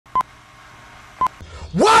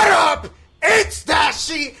What up? It's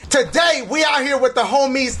Dashie. Today we out here with the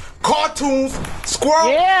homies Cartoons, Squirrel,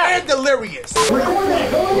 and Delirious. Record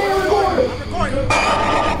that. Go in there and record it. I'm recording.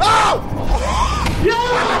 Oh!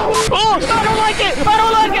 Oh, I don't like it! I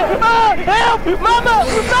don't like it! Oh, help! Mama!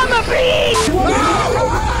 Mama, please!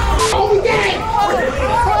 Oh, we did it!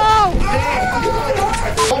 Oh!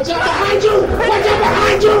 Watch out behind you! Watch out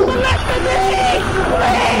behind you!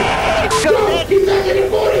 Yo, he's taking the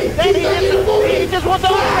booty! He's taking the booty! He just wants to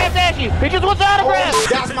autograph, Dashie! He just wants to autograph!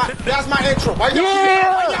 That's my intro. Why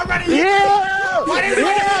y'all ready to hit me? Why they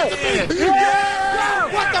ready to hit me?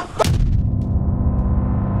 What the fuck?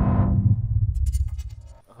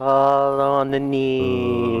 All on the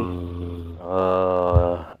knee.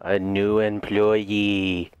 A new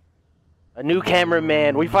employee. A new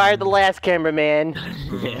cameraman. We fired the last cameraman.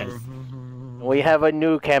 Yes. We have a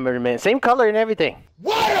new cameraman. Same color and everything.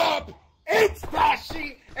 What up? It's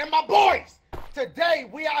Dashie and my boys. Today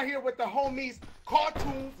we out here with the homies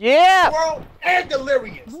Cartoons, Squirrel, and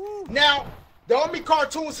Delirious. Now, the homie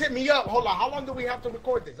Cartoons hit me up. Hold on, how long do we have to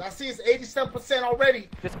record this? I see it's 87% already.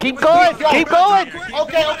 Just keep going, keep going.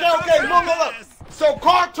 Okay. Look. So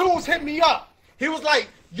Cartoons hit me up. He was like,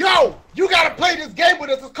 yo, you gotta play this game with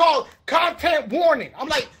us. It's called Content Warning. I'm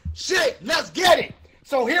like, shit, let's get it.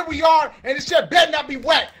 So here we are, and this shit better not be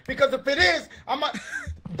wet, because if it is, I'm gonna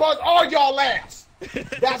buzz all y'all ass.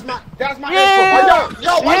 That's my intro.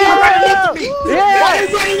 Why you running into me? Why you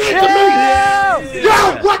running into me? Yo,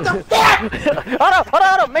 what the fuck? Hold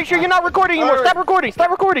on. Make sure you're not recording anymore. Stop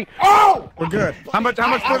recording. Oh! We're good. How much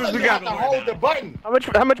footage we got? Hold the button.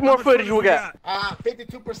 How much more footage we got?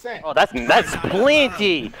 52%. Oh, that's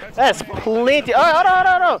plenty. That's plenty. Hold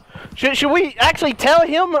on. Should we actually tell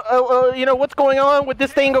him, you know, what's going on with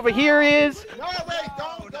this thing over here is? No, wait,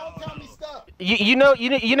 don't tell me stuff. You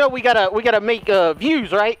know, we gotta make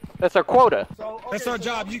views, right? That's our quota. So, okay, that's our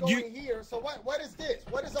job. You here. So what is this?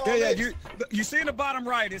 What is all this? this? You see in the bottom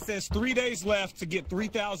right, it says 3 days left to get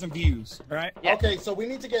 3,000 views. All right. Yeah. Okay, so we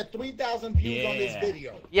need to get 3,000 views on this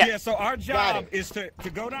video. Yeah. So our job is to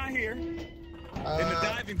go down here in the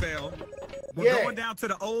diving bell. We're going down to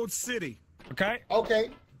the old city. Okay.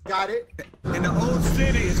 Okay. Got it. And the old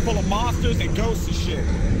city is full of monsters and ghosts and shit.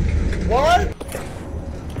 What?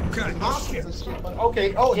 Okay. Monsters and shit.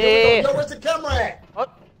 Okay. Oh, yeah. Yo, where's the camera at? What?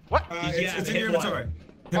 It's in your inventory.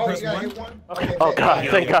 Hit one. Okay. Oh God,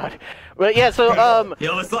 thank God. Well, yeah. So You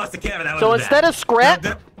almost lost the camera. So instead of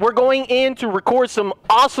scrap, we're going in to record some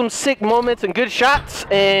awesome, sick moments and good shots,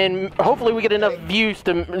 and hopefully we get enough views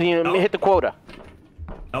to hit the quota.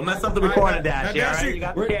 Don't mess up the recording, Dashie. All right, you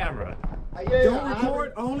got the camera. Don't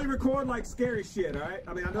record. Only record like scary shit. All right.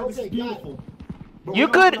 I mean, I know this is beautiful. But you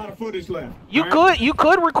we don't have a lot of footage left. You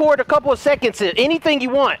could record a couple of seconds of anything you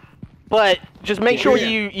want, but just make sure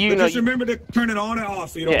you know. Just remember to turn it on and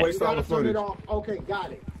off so you don't waste all the footage. Okay,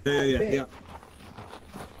 got it. Yeah.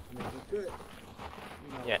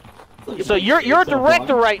 Yeah. So you're a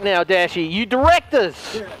director right now, Dashie. You direct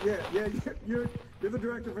us. Yeah. You're the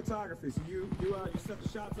director of photography. So you set the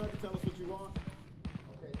shots up. You tell us what you want.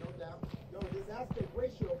 Okay, no doubt. Yo, this aspect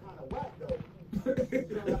ratio kind of whack though.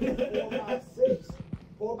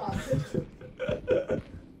 4 by 6. All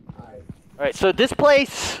right. So this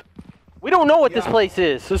place, we don't know what this place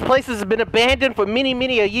is. This place has been abandoned for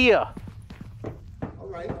many a year. All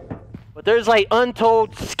right. But there's like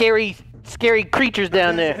untold scary creatures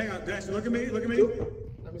down there. Hang on, Dashie, look at me. Let me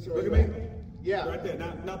see. Look at me. Yeah. Right there.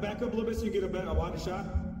 Now back up a little bit so you get a wider shot.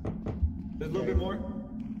 There's a little bit more. A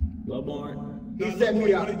little more. He set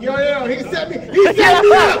me up. Yo, he set me up. Yo, he's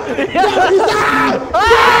out.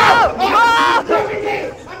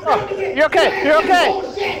 You're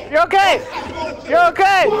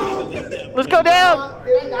okay. Let's go down.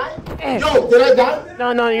 Did I die? Yo, did I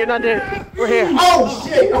die? No, you're not dead. We're here. Oh,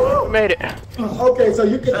 shit. We made it. Okay, so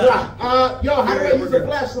you can drop. Yo, how do I use a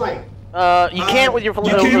flashlight? You can't with your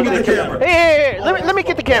flashlight. You can't with the camera. Hey, let me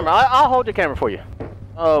get the camera. I'll hold the camera for you.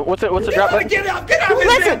 What's the drop button? Get out this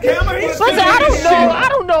camera. Listen, I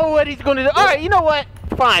don't know what he's gonna do. All right, you know what?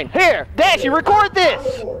 Fine. Here, Dashie, record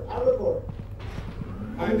this. I'll record.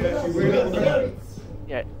 All right, Dashie, wait up.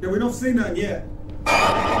 Yeah, we don't see nothing yet.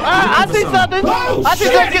 I see something. Oh, I see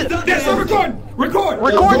something. That's record.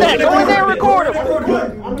 Record that. Go in there and record him. I'm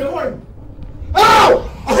recording.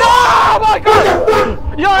 Oh my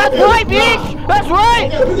God! Yo, that's right, bitch. That's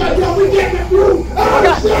right. We getting through.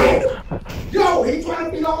 Oh shit! Yo, he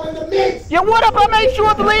trying to be all in the mix. Yeah, what up? I made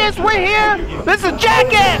sure the Liz, we're here. This is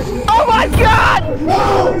Jackass. Oh my God!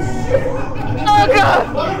 Oh shit! Oh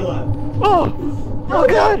God! Oh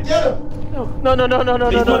God! Get him. No.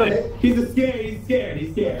 He's a scary. scared.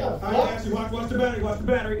 He's scared. All right, Dashie, watch the battery. Watch the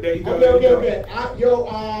battery. There you go. Okay.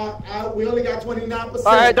 We only got 29%.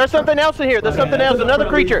 All right, there's something else in here. There's something else. Another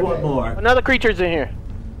creature. One more. Another creature's in here.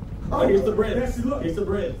 Oh, here's the bridge. Dashie, look. Here's the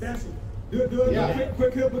bridge. Dashie, do it. Yeah.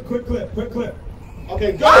 Quick clip.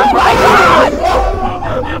 Okay, go. Oh my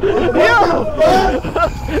God!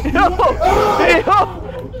 Yo!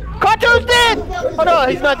 Cartoon's dead! Oh no,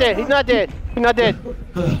 he's not dead. He's not dead.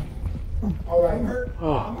 All right. I'm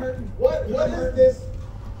hurting. What is this?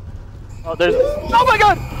 Oh, there's. Oh my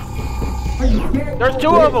God! There's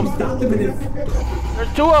two of them.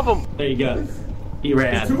 There's two of them. There you go. He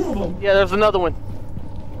ran. Two of them. Yeah, there's another one.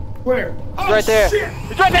 Where? He's right there. Shit.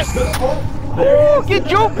 He's right there. Ooh, get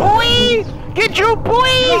you, boy! Get you, boy!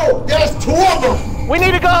 No, there's two of them. We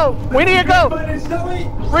need to go.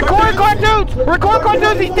 Record cartoons. Record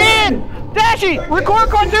cartoons. He's dead. Dashie, record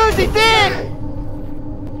cartoons. He's dead.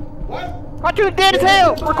 What? Cartoon's dead as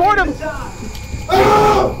hell. Record him.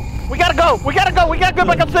 Oh! We gotta go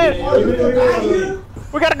back upstairs.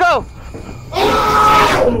 We gotta go.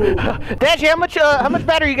 Dashie, how much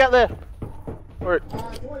battery you got left? Or,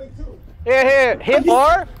 22. here. Hit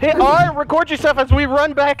R. Record yourself as we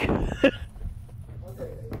run back.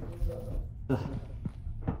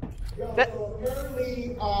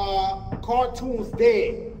 Apparently, cartoons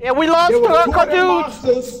dead. Yeah, we lost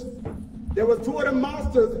cartoons. There was two of the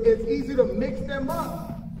monsters. It's easy to mix them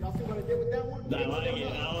up. Y'all see what I did with that one?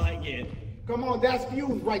 I like it. Come on, that's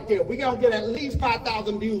views right there. We gonna get at least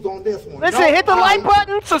 5,000 views on this one. Listen, hit the like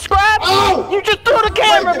button, subscribe. Oh! You just threw the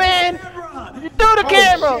camera, man. You threw the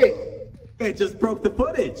camera. Shit. It just broke the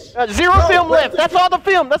footage. Zero film left. That's all the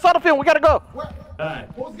film. We gotta go. What? All right.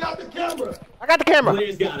 Who's got the camera? I got the camera.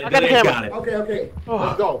 Delirious got it. I got the camera. Okay.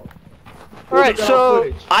 Let's go. All right, Who's got so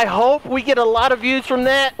footage? I hope we get a lot of views from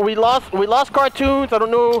that. We lost cartoons. I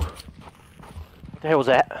don't know. What the hell was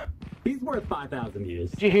that? He's worth 5,000 views.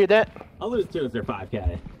 Did you hear that? I'll lose two if they're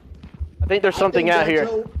 5K. I think there's something I out think here.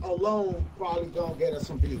 that joke alone probably gonna get us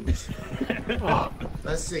some views.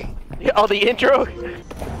 Let's see. Oh, the intro.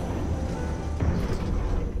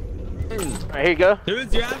 All right, here you go.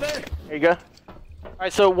 Dude, you have it? Here you go. All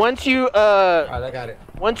right, so once you All right, I got it.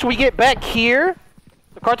 once we get back here,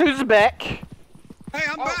 the cartoons is back. Hey,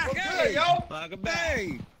 I'm back. okay, Hey, yo. Welcome back.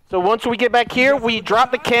 So once we get back here, we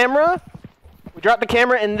drop the camera. We drop the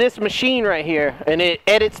camera in this machine right here, and it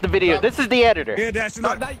edits the video. This is the editor. Here, Dashie,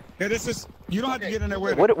 look. Here, this is. You don't have to get in there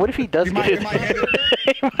with it. What if he does You get might- it? you might edit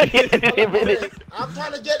He might edit it in a minute. I'm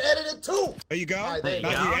trying to get edited too. There you go. right, there you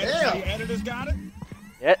Now go. the editors got it.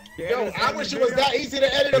 Yeah. Yo, I wish it was that easy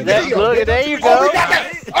to edit a That- video. look, there you Oh, go. we got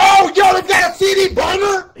that. Oh, yo, we got a CD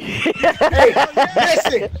burner. Hey,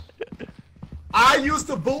 listen. I used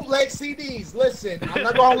to bootleg CDs. Listen, I'm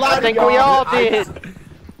not gonna lie I to think y'all. we all did.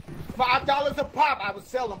 $5 a pop. I would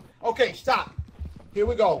sell them. Okay, stop. Here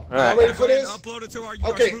we go. right. Y'all ready for this? Upload it to our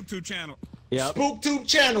Okay. YouTube channel. Yep. SpookTube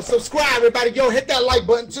channel. Subscribe, everybody. Yo, hit that like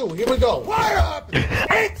button too. Here we go. What up?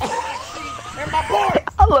 It's and my boys.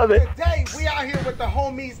 I love it. Today we out here with the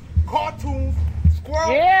homies, Cartoons,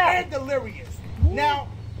 Squirrel, Yeah. and Delirious. Now,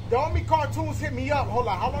 the only cartoons hit me up. Hold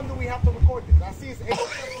on, how long do we have to record this? I see it's 8%.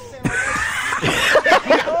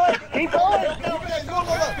 Keep going. Okay,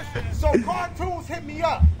 look. So cartoons hit me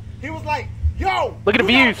up. He was like, yo, Look at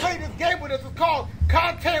the you gotta views. play this game with us. It's called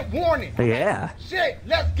Content Warning. Yeah. Shit,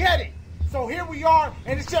 let's get it. So here we are,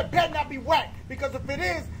 and this shit better not be whack, because if it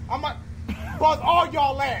is, I'm gonna buzz all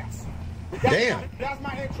y'all ass. Damn. That's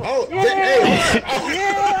my intro. Oh,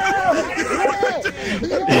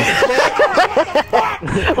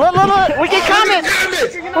 Look. We get comments.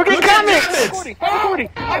 We get comments.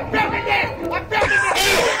 I'm filming this.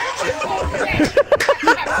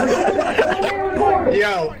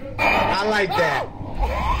 Yo, I like that.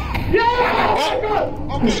 We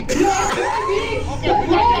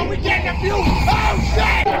getting the views.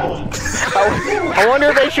 Oh, shit. I wonder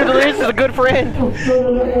if they should Delirious is a good friend.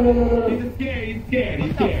 He's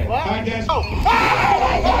scared.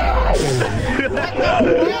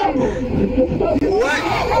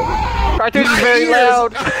 Cartoons is very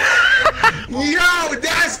loud. Yo,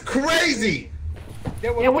 that's crazy.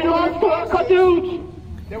 Yeah, we lost cartoons.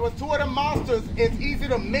 There was two of the monsters. It's easy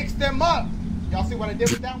to mix them up. Y'all see what I did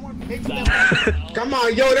with that one? Mix them up. Come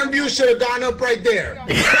on, yo, them views should have gone up right there.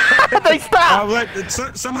 They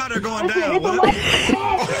stopped. Somehow they're going down. You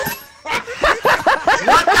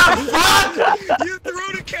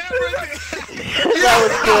threw the camera. That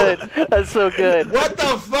was good. That's so good. What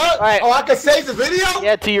the fuck? right. Oh, I can save the video?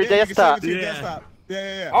 Yeah, to your desktop.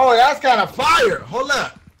 Yeah. Oh, that's kind of fire. Hold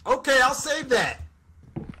up. Okay, I'll save that.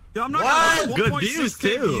 Yo, I'm not What? gonna- Good 1.6K views,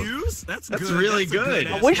 too. Views? That's That's good. really That's a good.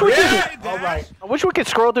 ass I wish we video. could. Yeah. All right. I wish we could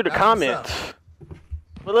scroll through the That's what's comments. up.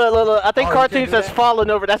 Look. I think Oh, Cartoons do has that? fallen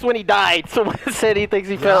over. That's when he died. Someone said he thinks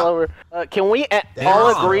he fell over. Can we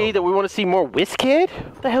all agree that we want to see more WizKid?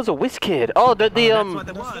 What the hell's a WizKid? Oh, That's what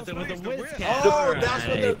it was. It was a whiz cat. Oh, that's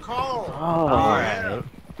what they're called. Oh. Yeah.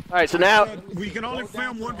 All right, so now. We can only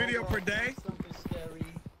film one video per day.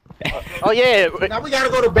 Oh yeah. Now we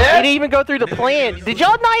gotta go to We bed. didn't even go through the plan. Did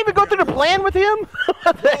y'all not even go through the plan with him?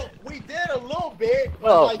 Well, we did a little bit,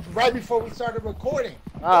 Oh. like right before we started recording.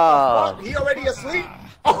 Oh. He already asleep?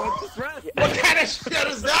 Oh, what kind of shit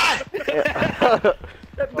is that?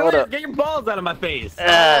 Hold up. Get your balls out of my face.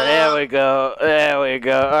 There we go. There we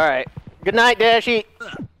go. All right. Good night, Dashie.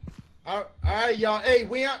 All right, y'all. Hey,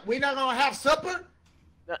 we not gonna have supper?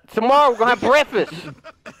 Tomorrow we're gonna have breakfast.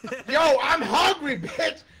 Yo, I'm hungry,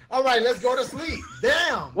 bitch. All right, let's go to sleep.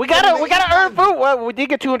 Damn. We gotta earn food. Well, we did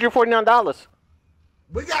get $249.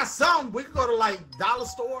 We got some. We can go to like dollar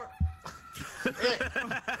store.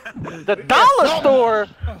 The dollar store.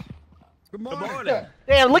 Good morning.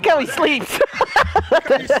 Damn, look how he sleeps. Look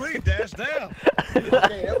how you sleep, Dash. Damn.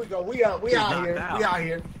 Okay, there we go. We out here. We out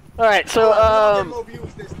here. All right, so We'll get more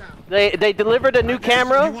views this time. they delivered a new You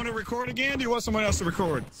camera. want to record again? Do you want someone else to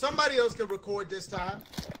record? Somebody else can record this time.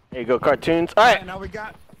 There you go, Cartoons. All right, Now we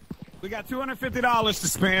got $250 to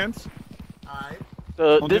spend. All right.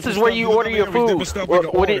 so On this is different where stuff. you We order got your every food. different stuff we can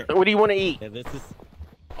What do order. you want to eat? Yeah, this is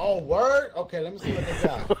Oh, word? Okay, let me see what they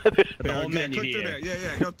got. the whole Yeah, menu click through here. that.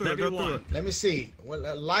 Yeah, go through it. Go through it. Let me see.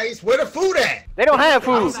 Well, lights. Where the food at? They don't have I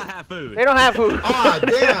food. do not have food. They don't have food. Ah,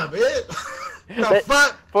 damn, bitch. The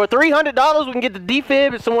fuck? For $300, we can get the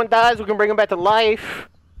defib. If someone dies, we can bring them back to life.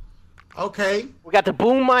 Okay. We got the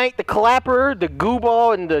boom mic, the clapper, the goo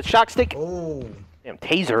ball, and the shock stick. Oh. Damn,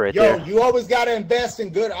 taser right Yo, there. you always gotta invest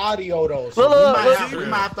in good audio though. So Look, we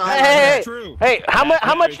might have to Hey, hey, true. hey,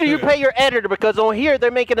 how much do you true. pay your editor? Because on here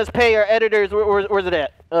they're making us pay our editors. Where's it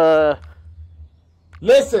at?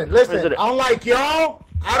 Listen. Where's it at? Unlike y'all,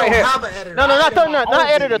 I Right don't here. have an editor. No, I not edit my thumbnail, own not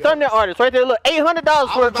editor, videos. thumbnail artist. Right there, look,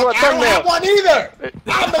 $800 for a I don't thumbnail. have one either.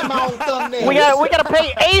 I make my own thumbnail. We gotta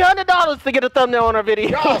pay $800 to get a thumbnail on our video.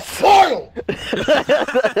 Y'all spoiled.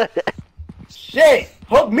 Shit,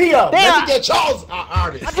 hook me up. Damn. Let me get y'all's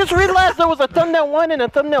artist. I just realized there was a thumbnail 1 and a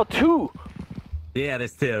thumbnail 2. Yeah,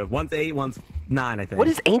 there's two. One's 8, one's 9, I think. What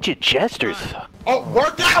is Ancient Gestures? Oh,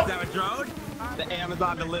 workout. Is that a drone? The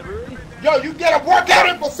Amazon delivery? Yo, you get a workout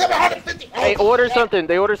in for $750. They order something.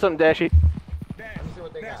 They order something, Dashie. Dash, see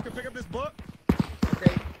what they got. can pick up this book.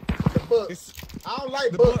 Okay, the book. It's I don't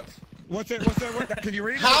like the book. books. What's that? What? Can you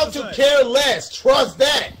read it? How What's to it say? care less. Trust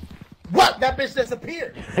that. What? That bitch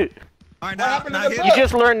disappeared. All right, What happened to now the hit- You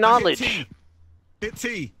just learned now hit knowledge. T. Hit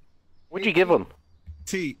T. What'd you give him?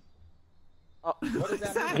 T. What does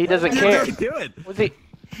that mean? He doesn't care. Do it. What's he?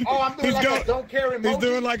 Oh, I'm doing He's like doing- a don't care emoji. He's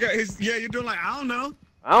doing like a. Yeah, you're doing like I don't know.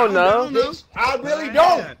 I don't know. Bitch, I really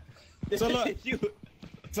don't. So look.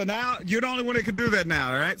 So now you're the only one that can do that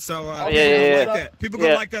now, all right? So Yeah. like that. People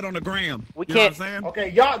gonna Yeah. like that on the gram. We You know can't- what I'm saying? Okay,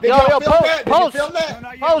 y'all. Did Yo, y'all yo, film post, that? Did post. you film No, that?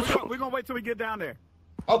 not yet. Oh, We're gonna wait till we get down there.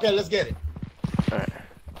 Okay, let's get it.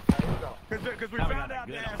 Because we found out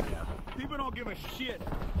that people don't give a shit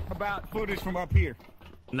about footage from up here.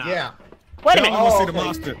 Nah. Yeah. Wait a They minute. only want to see okay. the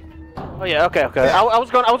monster. Oh yeah. Okay. I was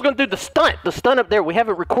gonna do the stunt up there. We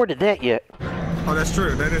haven't recorded that yet. Oh, that's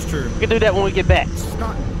true. That is true. We can do that when we get back.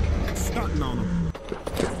 Stunting on them.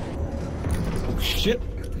 Oh, shit.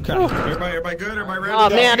 Okay. Everybody good? Everybody ready? Oh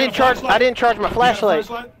You man, got a flashlight? I didn't charge my You got a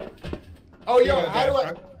flashlight. Oh, yo, Yeah, how do I?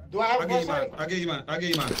 I- Do I have a I'll give you mine. flashlight? I'll give you mine. I'll give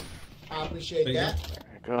you mine. I appreciate There you that.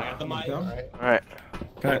 Go. The mic. All right. All right.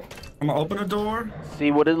 Okay. I'm gonna open the door.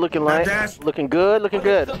 See what it's looking like. Dash. Looking good. Looking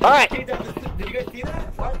good. All right. Did you guys see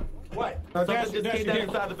that? What? Dash, just Dash, came here. down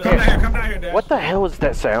inside the Come down here. Come down here, Dash. What the hell is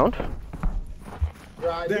that sound?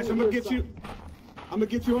 Right, Dash, I'm gonna get you. I'm gonna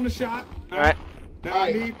get you on the shot. All right. Now All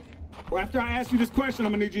right. I need. Well, after I ask you this question,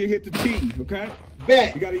 I'm gonna need you to hit the T. Okay?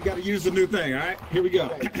 Bet. You gotta use the new thing. All right. Here we go.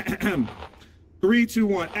 3, 2,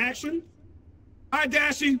 1. Action. All right,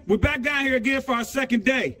 Dashie, we're back down here again for our second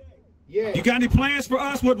day. Yeah. You got any plans for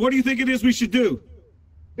us? What do you think it is we should do?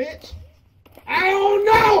 Bitch. I don't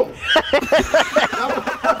know.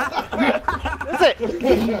 Listen,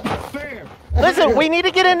 Fair. listen. We need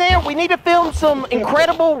to get in there. We need to film some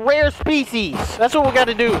incredible rare species. That's what we got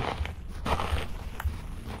to do.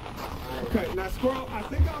 Okay, now Squirrel, I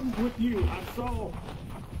think I'm with you. I saw.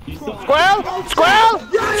 Squirrel,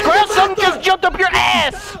 squirrel, something just jumped up your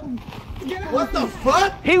ass. What the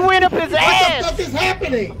fuck? He went up his What the ass. fuck is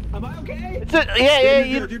happening? Am I okay? It's a, yeah.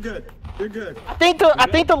 You're good. You're good. You're good. I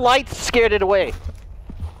think the lights scared it away.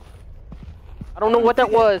 I don't know what that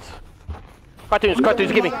was. Cartoons,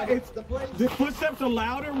 give me. The footsteps are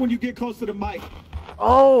louder when you get close to the mic.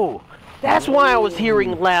 Oh, That's why I was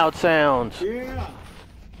hearing loud sounds. Yeah.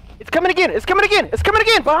 It's coming again. It's coming again. It's coming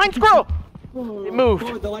again. Behind squirrel. It moved.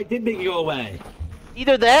 Oh, the light did make it go away.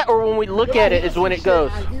 Either that or when we look at it is when it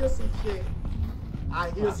goes. I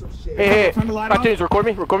hear some shit. Hey, hey, Turn the light cartoons, off. record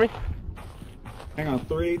me. Record me. Hang on.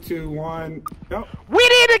 3, 2, 1. Go. We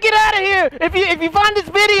need to get out of here. If you find this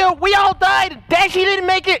video, we all died. Dashie didn't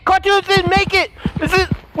make it. Cartoons didn't make it. This is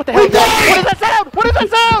what the hell? What is that sound? What is that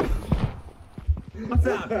sound? What's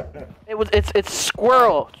up? It's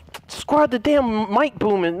squirrel. Squirrel, the damn mic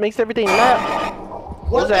boom, it makes everything loud.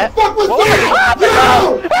 What was that? What the fuck was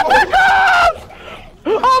that?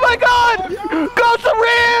 Oh my god! Ghost of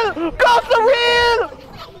real! Ghost of real!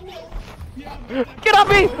 Get off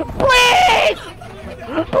me! Please!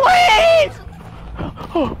 Please!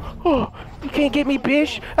 Oh, you can't get me,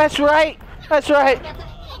 bitch. That's right. That's right.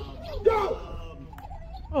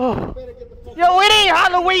 Oh. Yo, it ain't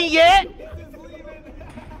Halloween yet.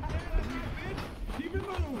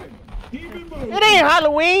 It ain't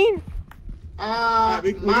Halloween.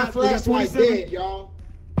 My flashlight dead, y'all.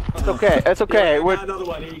 It's okay. It's okay. Yeah, We're another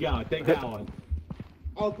one. Here you go. Take that one.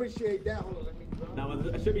 I appreciate that. Hold on, let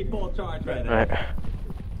me That should be full charge right all now. right.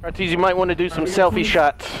 Artis, you might want to do some selfie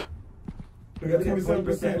shots. We got 27%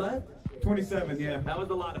 20% left? 27, yeah. That was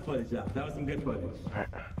a lot of footage, though. That was some good footage.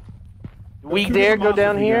 We dare go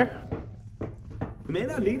down here? We may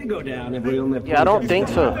not need to go down if we only have Yeah, I don't think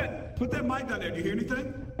so. Put that mic down there. Do you hear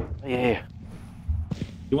anything? Yeah.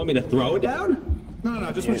 You want me to throw it down? No.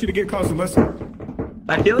 I just want you to get close and listen.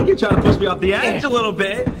 I feel like you're trying to push me off the edge a little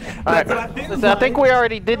bit. All right. Listen, I think we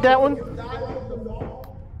already did that one. No,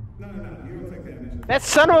 you don't take that. That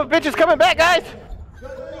son of a bitch is coming back, guys.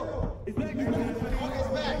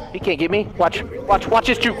 He can't get me. Watch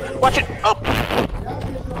his juke. Watch it. Oh.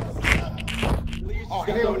 Oh,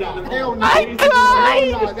 hell no. I died.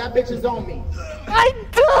 Hell no, that bitch is on me. I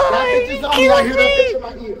That died. bitch is He on me. I hear killed that bitch me. in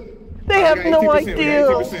my ear. They have no 18%, we idea.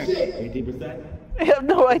 got 18%. 18%? They have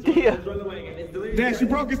no idea. Dash, you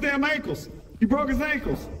broke his damn ankles. You broke his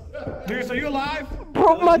ankles. Dash, are you alive?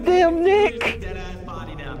 Broke my damn neck. Dead ass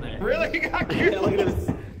body down there. Really? You got Yeah, look killed? at this.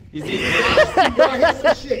 You see Yo, I heard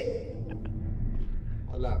some shit.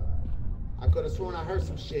 Hold up. I could have sworn I heard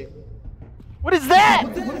some shit. What is that?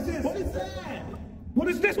 What is this? What is that? What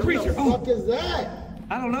is this What the creature? fuck is that?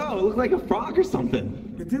 I don't know. It looked like a frog or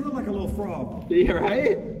something. It did look like a little frog. Yeah,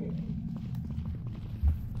 right?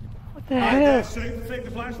 What the All right, hell? Dash, save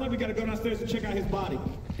the flashlight. We gotta go downstairs and check out his body. All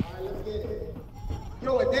right, let's get it.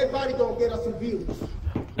 Yo, a dead body gonna get us some views.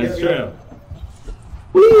 That's true.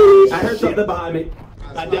 I heard something behind me.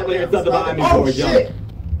 I definitely heard something behind me before Oh we shit!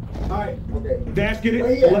 jumped. All right, okay. Dash, get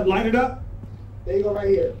Right it. here. Light it up. There you go, right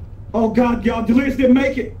here. Oh God, y'all, Delirious didn't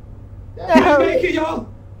make it. He didn't make it, y'all.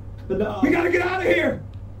 No. We gotta get out of here.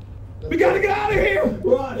 We gotta get out of here.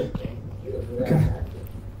 Run.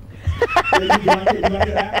 You like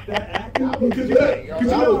that acting? Because you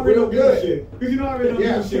know I already don't give a shit. Because you know I already don't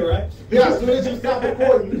give a shit, right? Yeah, as soon as you stop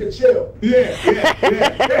recording, you can chill. Yeah.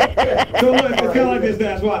 So look, it's kind of like this,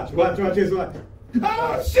 Dash. Watch this, watch.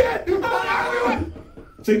 Oh shit!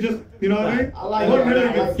 See, just, you know what I mean? I like One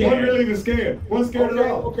that. really really even scared. One scared at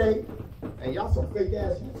all. Okay. Hey, y'all some fake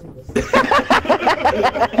ass YouTubers.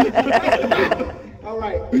 All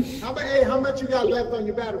right. How much you got left on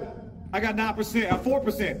your battery? I got 9%,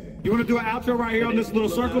 4%. You want to do an outro right here on this little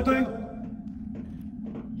circle thing?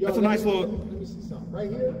 Yo, That's a nice little. Let me see something. Right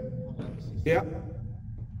here? Let me see. Yeah.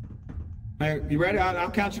 Hey, you ready?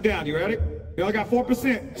 I'll count you down. You ready? You only got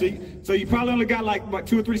 4%. So you probably only got like what,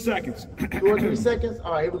 2 or 3 seconds. 2 or 3 seconds?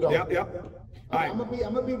 All right, here we go. Yep. All right. I'm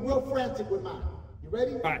gonna be real frantic with mine. You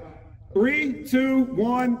ready? All right. 3, 2,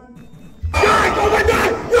 1. God, oh my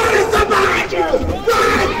God! God is behind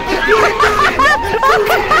you!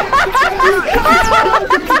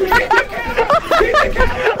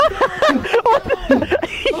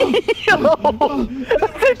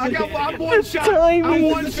 I'm one shot. Timing. I'm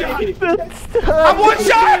one shot. I'm one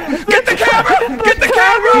shot. Get the camera. Get the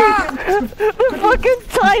camera. The fucking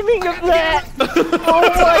timing of that! Oh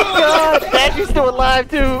my god! Dashie's still alive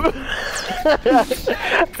too!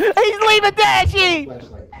 He's leaving Dashie!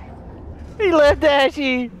 He left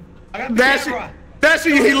Dashie! I got the camera.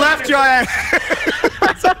 Dashie, he left your ass.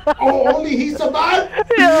 Oh, only he survived?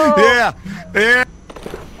 Yo. Yeah.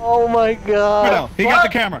 Oh my god! He got the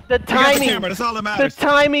camera. The He got the timing! camera. That's all that The matters.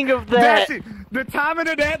 timing of that! Dashie, the timing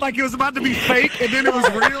of that, like it was about to be fake, and then it was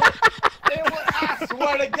real. I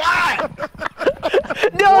swear to God!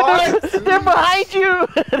 No, they're behind you!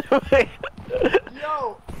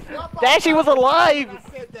 Yo! Dashie was alive! I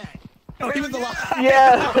said that. Oh, he was alive.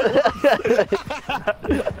 Yeah!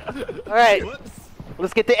 Alright,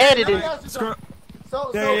 let's get to editing. So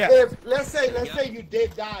Yeah. if let's say you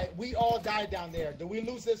did die, we all died down there. Do we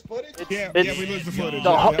lose this footage? Yeah, It's- we lose the footage.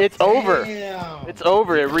 It's over. Damn. It's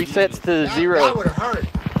over. It resets to That 0. would hurt.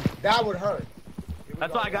 That would hurt.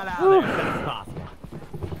 That's why I got out of there as soon as possible.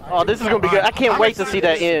 Oh, this is gonna be good. I can't wait to see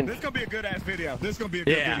that end. This is gonna be a good ass video. This is gonna be a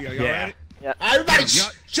good video. Y'all ready? Everybody,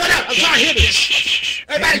 shut up! I'm trying to hear this.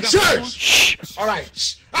 Everybody, shut! All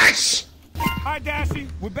right, all right. All right, Dashie,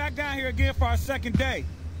 we're back down here again for our second day.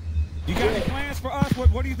 You got any plans for us?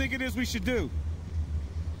 What do you think it is we should do?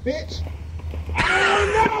 Bitch. I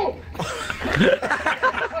don't know.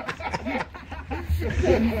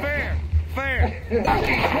 Fair.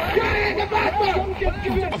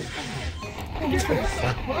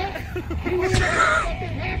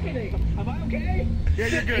 Am I okay?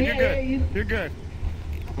 Yeah, you're good.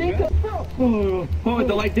 Oh,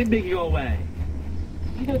 the light did make you go away.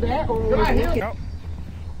 Either that or Nope.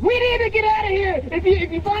 we need to get out of here.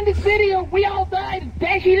 If you find this video, we all died.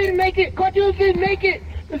 Dashie didn't make it. Cartoons didn't make it.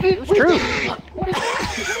 It's true.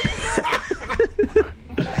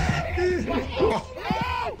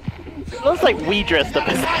 Looks like we dressed up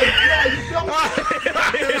as.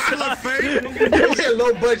 That shit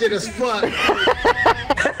low budget as fuck.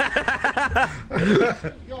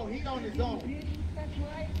 Yo, he on his own.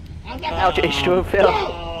 Ouch, H2O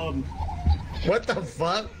fell. What the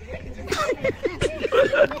fuck? Yeah,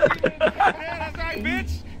 that's right,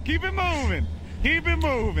 bitch. Keep it moving.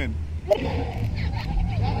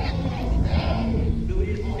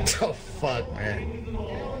 The fuck, man?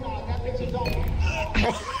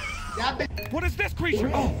 What is this creature?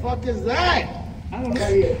 What the fuck is that? I don't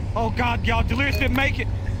know. Oh God, y'all, Delirious didn't make it.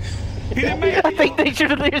 He didn't make it. I think they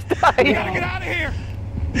should have just We gotta died. get out of here.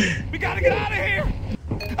 We gotta get out of here.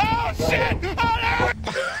 Oh shit! Oh no!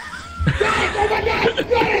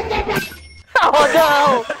 Oh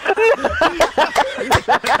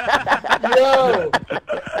Yo,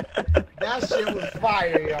 that shit was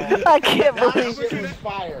fire, yo. no! I can't That believe. shit was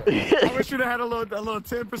fire. I wish you'd have had a little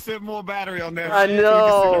 10% more battery on there. I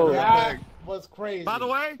know. That was crazy. By the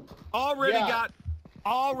way, already got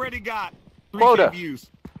 3K Quota. views.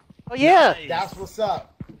 Oh yeah. That's what's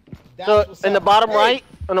up. That's So what's in the up. bottom Hey, right,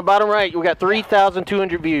 on the bottom right, we got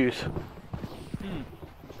 3,200 views.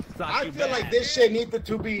 I feel like this shit needs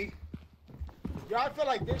to be. Yo, I feel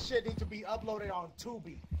like this shit needs to be uploaded on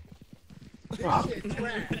Tubi. This shit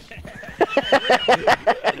trash.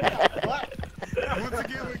 What? Once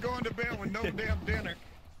again, we're going to bed with no damn dinner.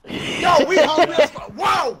 Yo, we hungry as fuck.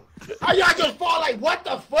 Whoa! How y'all just fall like, what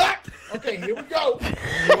the fuck? Okay, here we go.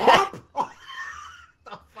 Whoop.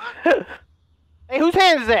 The fuck? Hey, whose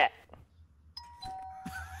hand is that?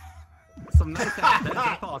 Some nice ass beds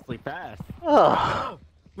are costly fast. Oh.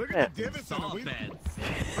 Look at the divots on Salt it. beds.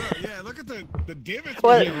 Bro, yeah, look at the divots.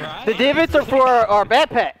 What? right? The divots are for our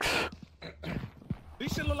backpacks.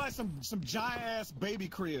 These should look like some giant ass baby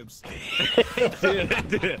cribs.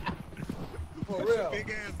 For real. Big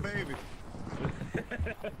ass baby.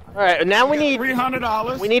 All right, now we need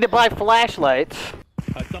 $300. to buy flashlights.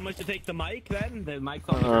 Someone should take the mic then. The mic's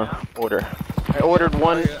on the ground. Order. I ordered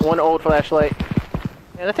one old flashlight.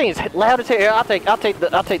 And the thing is loud as hell. Here, I'll take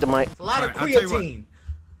the mic. A lot of All right, I'll tell creatine.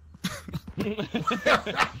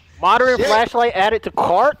 Modern Shit. flashlight added to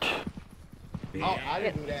cart. Oh, I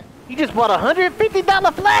didn't do that. You just bought a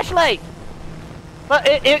 $150 flashlight. But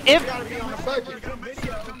if Gotta be on a budget.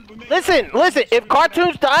 listen, if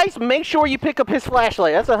Cartoons dies, make sure you pick up his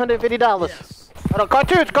flashlight. That's $150. Yes. Hold on,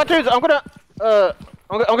 Cartoons, I'm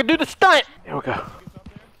gonna do the stunt. Here we go.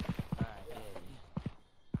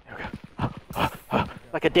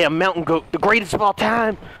 Like a damn mountain goat, the greatest of all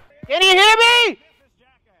time. Can you hear me?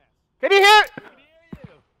 Can you hear?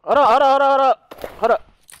 Hold up.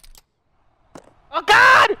 Oh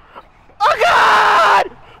God! Oh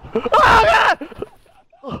God! Oh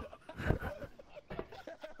God!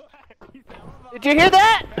 Did you hear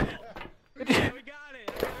that? Did you... We got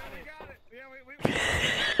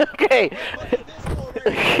it. Okay.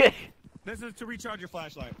 Okay. This is to recharge your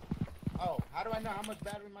flashlight. Oh, how do I know how much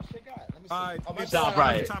battery my shit got? Let me see. Alright, Oh, my it's shit top got-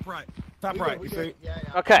 right. Top right. We Top good, right. we You good. see? Yeah.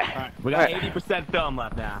 Okay. Alright. We got Alright. 80% film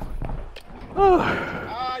left now.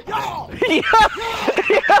 Yo!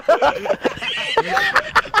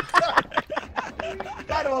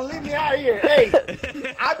 Y'all don't leave me out here. Hey,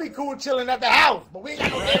 I be cool chilling at the house, but we ain't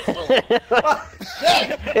got no damn food.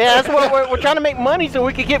 Shit. Yeah, that's what we're trying to make money so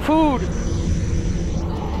we can get food.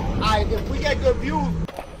 Alright, if we get good views,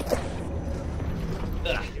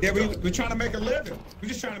 Yeah, we're trying to make a living. We're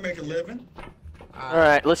just trying to make a living. All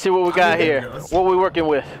right, let's see what we got here. What we working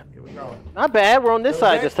with? here we go. Not bad. We're on this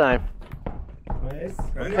side this time.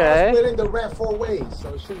 Okay. Splitting the rent 4 ways,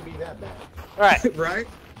 so it shouldn't be that bad. All right. Right?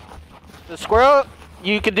 The squirrel.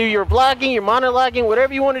 You can do your vlogging, your monologuing,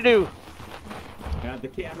 whatever you want to do. Got the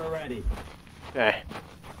camera ready. Okay.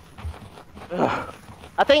 Ugh.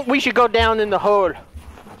 I think we should go down in the hole. In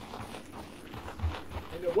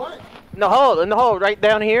the what? In the hole, right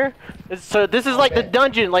down here. So this is like the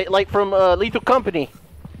dungeon, like from Lethal Company.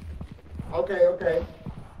 Okay, okay.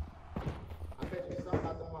 I bet you something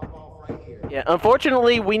about my ball right here. Yeah,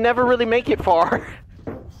 unfortunately, we never really make it far.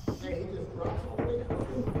 Hey, he just dropped away.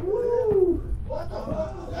 Woo! What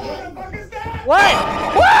the fuck is that? What?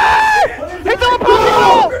 What? He threw a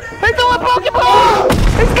Pokeball! He threw a Pokeball!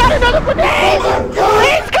 He's got another grenade!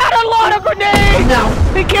 He's got a lot of grenades! No.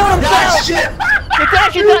 He killed himself! Shit!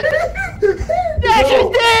 Dashie's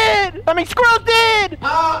dead! I mean, Squirrel's dead!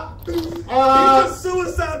 He's a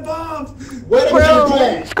suicide bomb. Where did you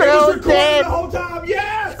play? Squirrel's dead! The whole time,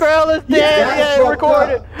 yes. Squirrel is dead! that's Yeah, fucked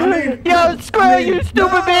recorded. up. I mean, Yo, Squirrel, you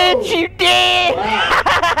stupid no. bitch! You dead!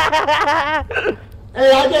 Hey,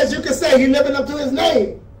 I guess you could say he living up to his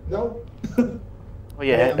name. No? Oh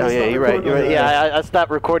yeah, you're right. Yeah, I stopped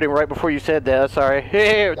recording right before you said that. Sorry.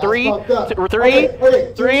 Here, That's three, fucked up. three,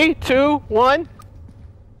 Okay, 3, 2, 1.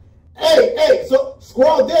 Hey, so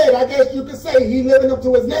Squirrel dead. I guess you could say he living up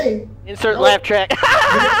to his name. Insert laugh track.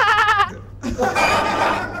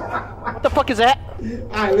 What the fuck is that? All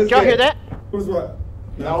right, let's Did y'all get hear it. that? Who's what?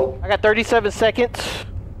 No. I got 37 seconds.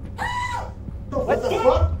 What the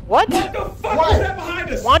fuck? What? What the fuck What? is that behind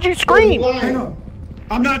us? Why'd you scream? Hang on.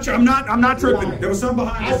 I'm not tripping. There was something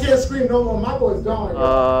behind I us. can't scream no more. My boy's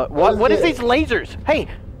gone. What is these lasers? Hey,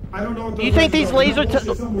 I don't know what do you think these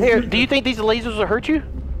lasers? Here, do you think these lasers will hurt you?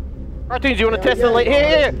 Cartoons, you want to test the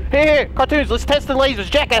laser? Here, Cartoons, let's test the lasers,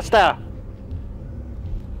 Jackass style.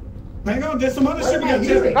 Hang on, there's some other shit we am I got to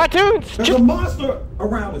hearing? test. Cartoons, There's a just, monster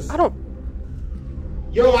around us. I don't.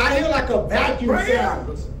 Yo, I hear like a vacuum Right here.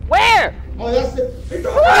 sound. Where? Oh, that's it. He's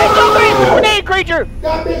Oh, grenade creature!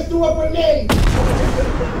 That bitch threw a grenade.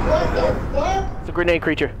 What the fuck? It's a grenade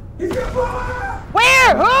creature. He's got fire!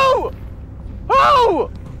 Where? Who?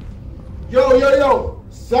 Who? Yo.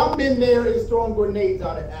 Some in there is throwing grenades at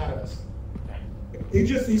us. He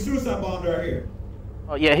suicide bombed right here.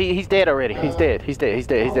 Oh yeah, he's dead already. He's dead. He's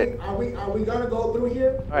dead. Are we gonna go through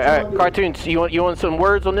here? All right. Cartoons, you want some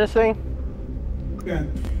words on this thing? Okay.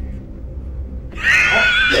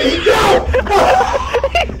 There you go!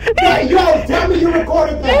 Hey, yo, tell me you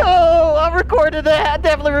recorded that. Oh, I recorded that. I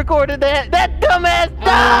definitely recorded that. That dumbass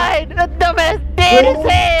died. That dumbass dead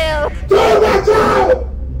as hell. Dude, that's out!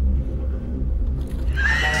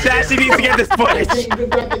 Dashie needs to get this I footage. can't even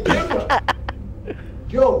grab the camera.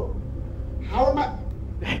 Yo, how am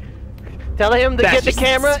I? Tell him to That's get the just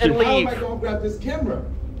camera and How am leave. I gonna grab this camera?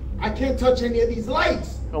 I can't touch any of these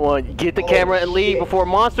lights. Come on, get the camera and leave shit. before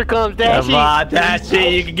monster comes, Come Dashie. on,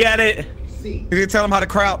 Dashie, you can get it. See, You need to tell him how to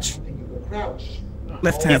crouch. you can crouch.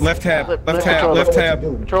 Left tab, left tab, Left left tab, control. left tab.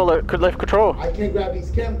 Controller, left control. I can't grab these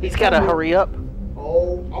cameras. He's gotta hurry up.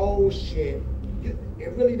 Oh shit.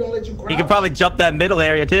 It really don't let you crouch. He can probably jump that middle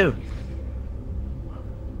area too.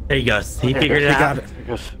 There he goes. He figured it He out. got it.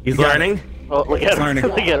 He's He got learning. Oh, look at him. Learning.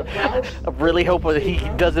 Look at him. I really hope that he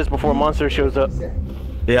does this before monster shows up.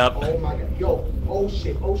 Yep. Oh my god. Yo. Oh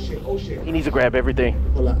shit. He needs to grab everything.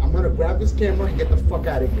 Hold on. I'm gonna grab this camera and get the fuck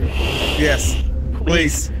out of here. Yes.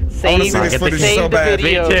 Please. I want to Save, see this footage save so the bad.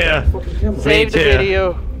 video. Me too. Fucking camera. Save the too.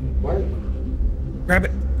 video. What? Grab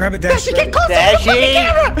it, Dash.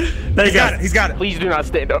 Dashie! There you He's got go. it, he's got it. Please do not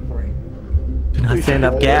stand up. Do not stand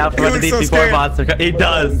up, Gav. He Run looks underneath so before scared. monster. He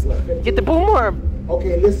does. Get the boom arm.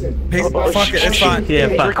 Okay, listen. Fuck it, it's fine. Yeah,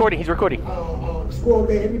 He's fuck. recording. He's recording. Squirrel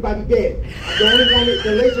dead, everybody dead. The only one that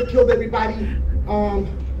the laser killed everybody.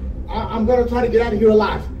 I'm gonna try to get out of here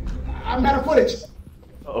alive. I'm out of footage.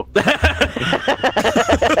 Oh.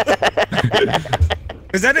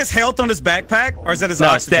 Is that his health on his backpack, or is that his No,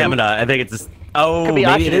 oxygen? stamina. I think it's. Oh, Could be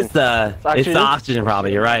maybe it oxygen. is the. It's the oxygen,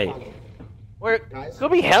 probably. You're right. Where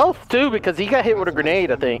could be health too, because he got hit with a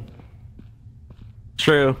grenade. I think.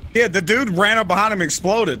 True. Yeah, the dude ran up behind him and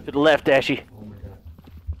exploded. To the left, Dashie.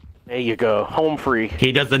 There you go. Home free.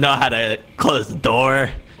 He doesn't know how to close the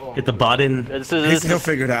door, hit the button. He'll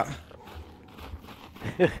figure it out.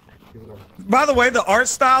 By the way, the art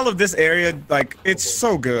style of this area, like, it's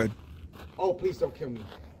so good. Oh, please don't kill me.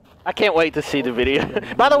 I can't wait to see the video.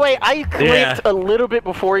 By the way, I clicked a little bit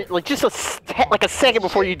before, like just a second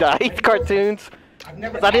before you died, Cartoons.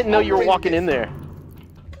 I didn't know you were walking in there.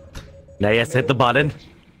 Now he has to hit the button.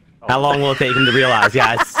 How long will it take him to realize,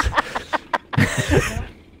 guys?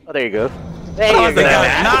 Oh, there you go. There you go.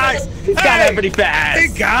 Nice. He's got it pretty fast. He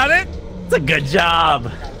got it. It's a good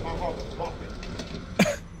job.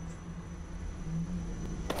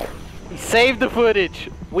 He saved the footage.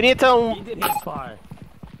 We need to tell him. He did his part.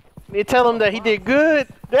 You tell him that he did good.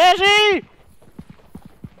 Dashie!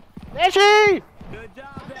 Dashie! Good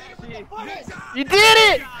job, Dashie. You did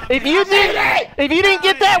it! If you didn't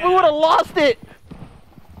get that, we would have lost it.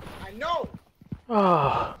 I know.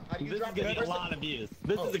 Oh. This is getting a lot of views.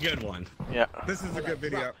 This is a good one. Yeah. This is a good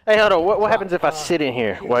video. Hey, hold on. What happens if I sit in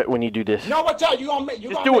here when you do this? You know what, y'all? You gonna make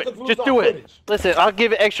Just do it. Just do it. Listen, I'll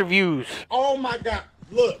give it extra views. Oh my God!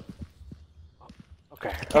 Look.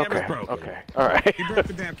 Okay. Camera's Okay. broken. Okay. All right. He broke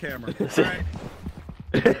the damn camera. All right.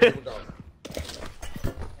 Here we go.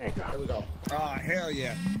 There you go. Here we go. Oh, hell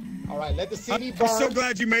yeah. All right, let the CD I'm burn. so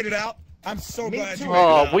glad you made it out. I'm so Me glad too. you made it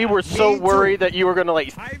Oh, out. we were so worried that you were gonna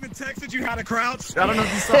like. I even texted you how to crouch. I don't know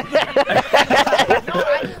if you saw that. No,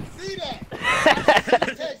 I didn't see that. I didn't see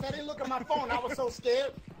the text. I didn't look at my phone. I was so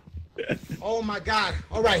scared. Oh my God!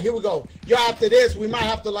 All right, here we go. Yo, after this, we might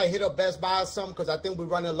have to like hit up Best Buy or something because I think we're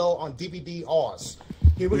running low on DVD-Rs.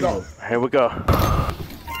 Here we go. Here we go.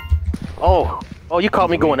 Oh, you caught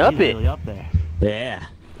me going up it. Really up there. Yeah.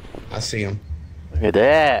 I see him. Look at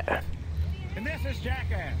that. And this is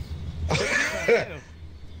Jackass.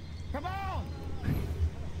 Come on.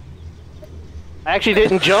 I actually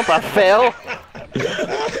didn't jump. I fell. This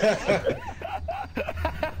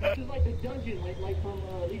is like the dungeon, like from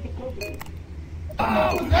Lethal Company.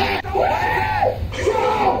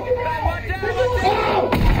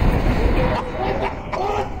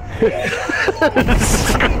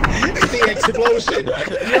 The explosion.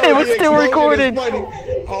 It was still recording.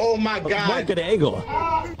 Oh my What God. good angle?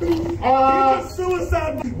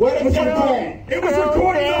 Suicide. What is your plan? It was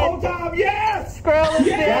recording the whole time. Yes. Squirrel is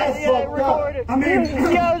dead. That's Yeah, fucked up. recorded. I mean,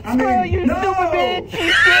 Yo, Squirrel, you no. stupid bitch.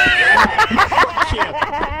 He's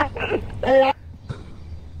dead.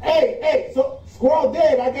 Hey, so Squirrel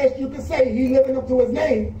dead. I guess you could say he living up to his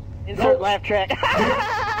name. Insert laugh track.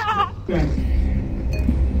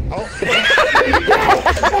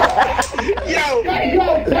 Yo,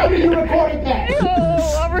 tell me you recorded that.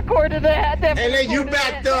 Oh, I recorded that. And then you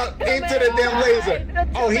backed up into the damn laser.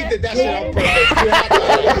 Oh, he did that shit on purpose.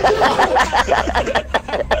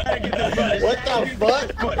 What the fuck?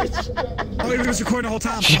 Oh, he was recording the whole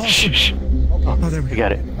time. Shh. Oh, there we You go.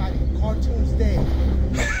 got it. Everybody, cartoon's dead.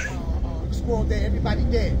 Squirrel dead. Everybody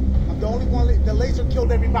dead. I'm the only one. The laser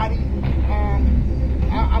killed everybody.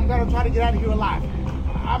 I'm gonna try to get out of here alive.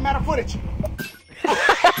 I'm out of footage.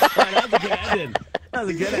 That was a good ending. That was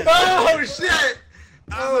a good ending. Oh shit!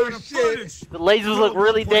 Oh shit! The lasers look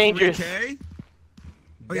really dangerous. Oh, yeah,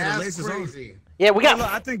 the That's laser's on. crazy. Yeah, we Look,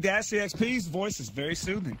 got I think Dashie XP's voice is very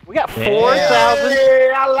soothing. 4,000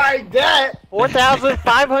 Hey, I like that.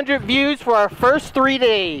 4,500 views for our first 3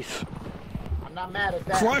 days. I'm not mad at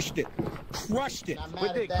that. Crushed it. Crushed it. Not We mad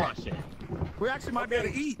at did that. crush it. We actually might be able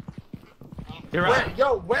to eat. You're right.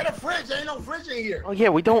 Where the fridge? Ain't no fridge in here. Oh yeah,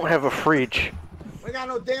 we don't have a fridge. We got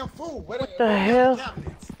no damn food. What the hell?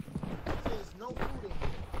 Cabinets? There's no food in here.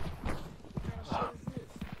 What kind of shit is this?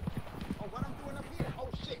 Oh, what I'm doing up here? Oh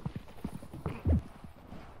shit.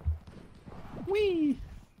 Wee.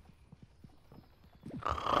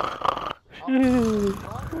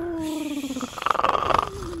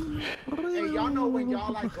 Hey, y'all know when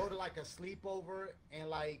y'all like go to like a sleepover and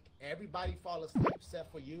like everybody fall asleep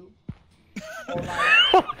except for you? Or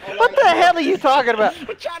like, What the hell are you talking about?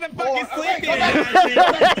 We're trying to Or, fucking wait, sleep go in. back.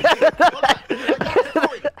 Go back.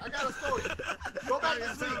 I got a story. Go back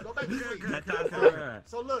to sleep. Go back to sleep.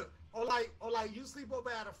 So look, or like you sleep over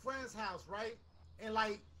at a friend's house, right? And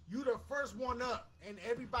like you the first one up, and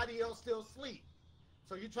everybody else still sleep.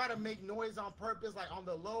 So you try to make noise on purpose, like on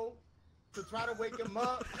the low, to try to wake him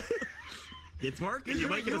up. It's working. You You're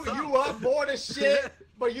waking us up. you up bored as shit,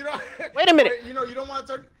 but you don't. Wait a minute. You know you don't want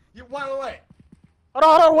to turn. You wait.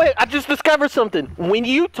 Hold on, wait. I just discovered something. When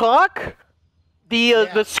you talk,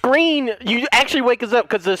 the screen, you actually wake us up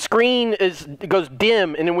because the screen goes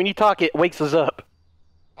dim, and then when you talk, it wakes us up.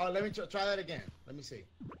 Oh, let me try that again. Let me see.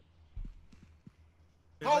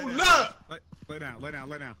 Hold up. Lay down.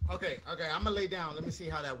 Okay, I'm gonna lay down. Let me see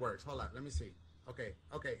how that works. Hold on, let me see. Okay,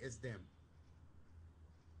 it's dim.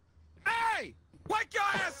 Hey! Wake your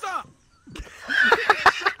ass up!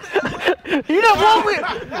 You know what?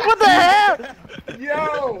 What the hell?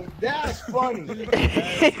 Yo, that's funny.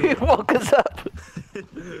 He woke us up.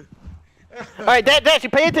 All right, Dashie,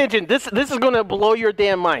 pay attention. This is gonna blow your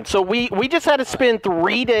damn mind. So we just had to spend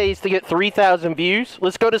 3 days to get 3,000 views.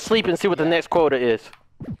 Let's go to sleep and see what the next quota is.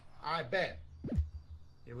 I bet.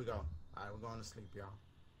 Here we go. All right, we're going to sleep, y'all.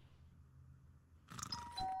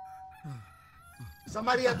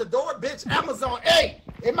 Somebody at the door, bitch. Amazon. Hey,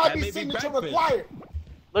 it might be signature required.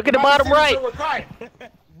 Look at the bottom right.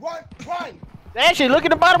 Run. Dashie, look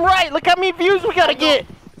at the bottom right. Look how many views we gotta get.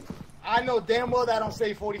 I know damn well that don't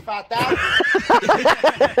say 45,000.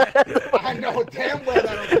 I know damn well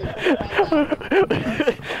that don't say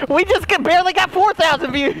 45,000. We just barely got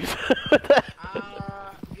 4,000 views. Yeah,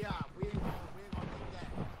 we ain't gonna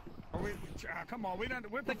do that. Come on, we're That's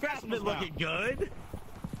professionals been now. looking good.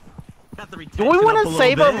 Got the Do we want to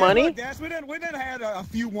save our money? Look, Dash, we done had a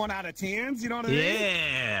few 1 out of 10s. You know what I mean?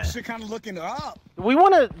 Yeah. Shit, kind of looking up. Do we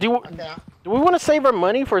want to do? Okay. Do we want to save our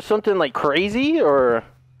money for something like crazy or?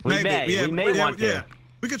 We may want to. Yeah,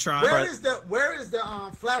 we could try. Where is the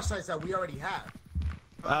flashlights that we already have?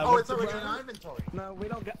 Oh, it's already in our inventory. No, we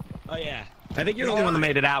don't got. Oh yeah. I think you're the only one that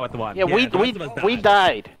made it out with the one. Yeah, the rest of us we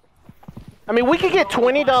died. I mean, we could get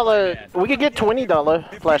 $20. We could get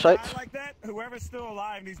 $20 If flashlights. we die like that, whoever's still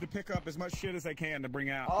alive needs to pick up as much shit as they can to bring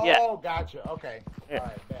out. Oh, Yeah. gotcha. Okay. Yeah. All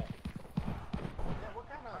right, bet. Yeah, what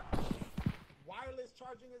kind of wireless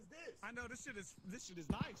charging is this? I know this shit is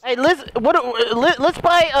nice. Hey, let's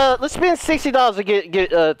spend $60 to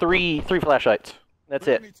get three flashlights. That's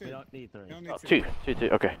We it. don't need two. We don't need 3. We don't need Oh, two. two.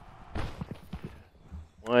 Okay.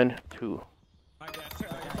 1, 2. All right, Dash,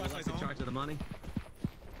 check out your flashlights on. Charge of the money.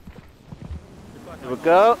 Here we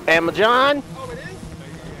go. Amazon. Oh, it is?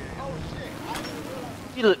 Oh,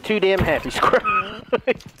 shit. You look too damn happy, Squirrel. We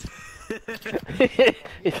had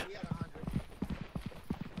 100.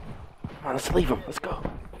 Come on, let's leave him. Let's go.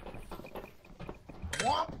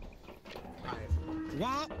 Womp.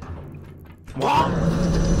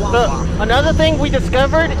 Womp. Look, another thing we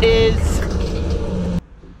discovered is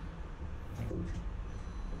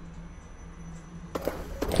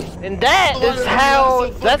and that is how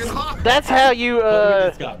that's how you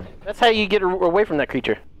get away from that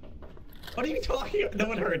creature. What are you talking about? No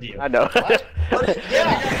one heard you. I know. Yeah.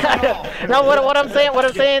 No, what I'm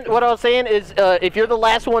saying is, if you're the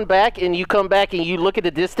last one back and you come back and you look at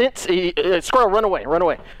the distance, Squirrel, run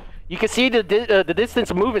away. You can see the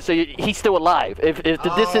distance moving, so he's still alive. If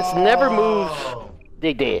the distance never moves,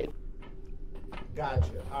 they dead. Gotcha.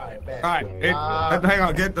 All right, bet. All right, hang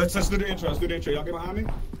on. Let's do the intro. Let's do the intro. Y'all get behind me.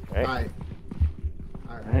 All right.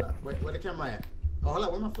 Hold up. Where the camera at? Oh, hold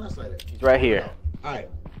up. Where my flashlight at? He's right here. All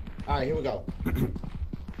right, here we go.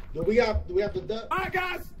 Do we have the duck? All right,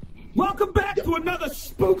 guys. Welcome back to another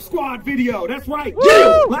Spook Squad video. That's right.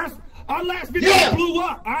 Woo! Our last video blew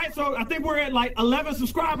up. All right, so I think we're at like 11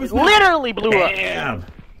 subscribers now. Literally blew up. Damn.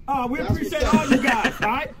 We appreciate all you guys. All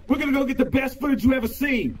right, we're gonna go get the best footage you ever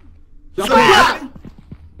seen. Y'all Yeah. ready?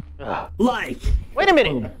 Like. Wait a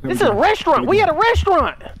minute. This is a restaurant. We had a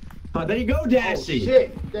restaurant. Oh, there you go, Dashie.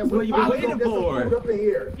 Shit. That's what you been waiting for. Up in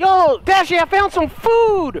here. Yo, Dashie, I found some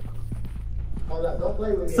food. Hold up. Don't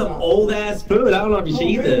play with me. Some old ass food. I don't know if you should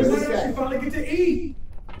eat You this. finally get to eat.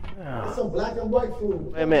 It's some black and white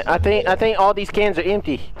food. Wait a minute. I think all these cans are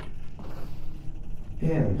empty.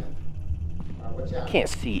 Damn. Watch out. Can't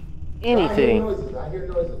see I hear anything. noises.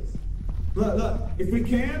 Look. If we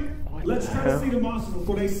can, let's try to see the monsters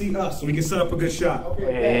before they see us, so we can set up a good shot.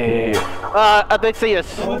 Okay. Hey. They see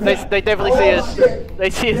us. They definitely see us. They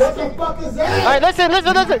see us. What the fuck is that? All right, listen.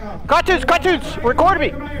 Cartoons, record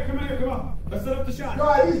me. Come on. Let's set up the shot. Yo,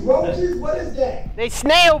 are these roaches? What is that? They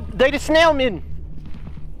the snail men.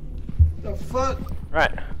 The fuck?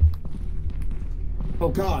 Right. Oh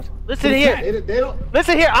God. Listen here. They don't.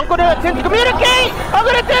 Listen here. I'm gonna attempt to communicate. I'm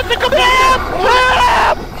gonna attempt to communicate.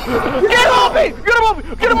 Get him off me!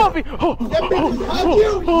 Get him off me! Oh,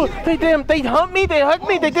 they hunt me. They hug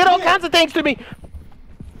me. They did all kinds of things to me.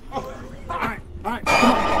 All right. Come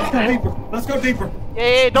on. Let's go deeper.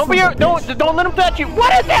 Yeah, don't let them touch you.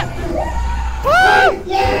 What is that? Woo!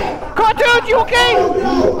 Cartoons, you okay?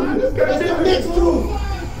 That's a mixed tooth.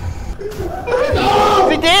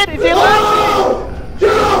 Is he dead? Is he alive?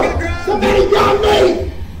 Somebody got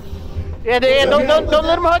me! Yeah, don't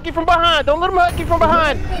let him hug you from behind. Don't let him hug you from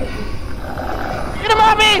behind. Get him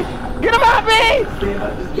off me! Get him off me!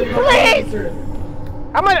 Please!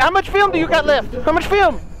 How much film do you got left? How much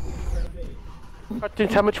film?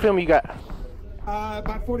 Cartoons, how much film you got?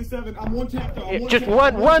 About 47. I'm one tap though. Yeah, just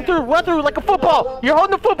run through like a football. You're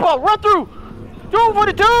holding the football. Run through.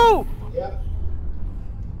 242. Yep.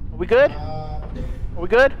 Are we good? Are we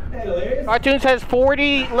good? Cartoons has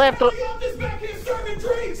 40 left. I'm just back here serving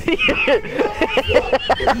drinks.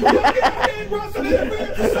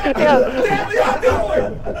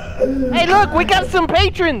 Hey, look, we got some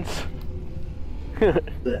patrons.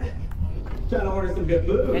 Trying to order some good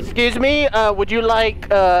food. Excuse me, would you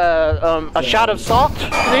like a shot of salt,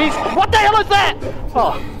 please? What the hell is that?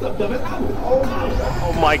 Oh,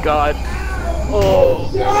 oh my God. Oh.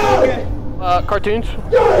 Cartoons?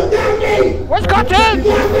 Where's Cartoons?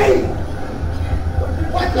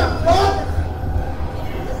 What the fuck?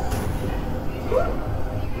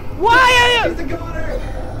 Why are you?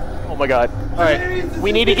 Oh my god. Alright.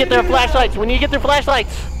 We need to get their flashlights. We need to get their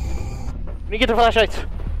flashlights. We need to get their flashlights.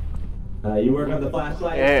 You work on the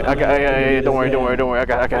flashlight. Yeah, don't worry. I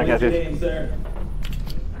got What's your this. name, sir?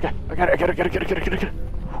 Okay, I got it.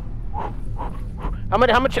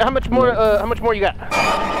 How much more you got?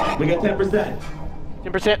 We got 10%.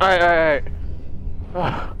 10%? Alright.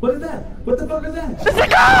 What is that? What the fuck is that? It's a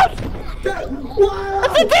ghost! Wow!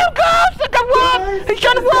 It's a damn ghost! I got robbed! He's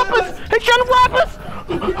trying to rob us!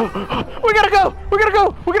 We gotta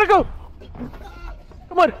go!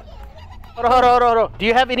 Come on. Hold on. Do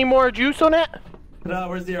you have any more juice on that? No,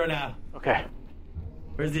 we're 0 now. Okay.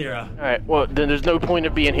 We're 0. Alright, well, then there's no point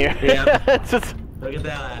of being here. Yeah. It's just... So get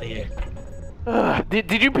the hell out of here.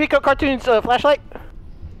 Did you pick up Cartoon's flashlight?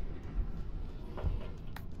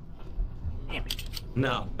 Damn it.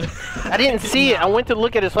 No. I didn't see it. I went to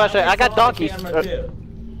look at his flashlight. I got donkeys.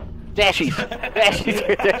 Dashies.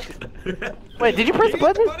 Wait, did you press the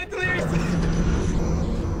button?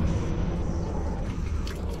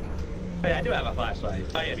 Hey, I do have a flashlight.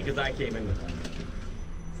 Oh yeah, because I came in with one.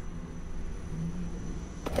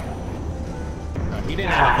 He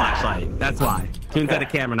didn't have a flashlight. That's why. Tunes had a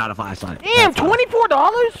camera, not a flashlight. Damn,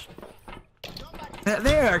 $24?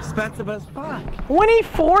 They are expensive as fuck.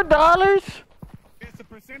 $24? It's a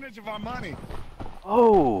percentage of our money.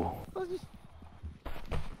 Oh.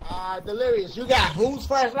 Delirious, you got whose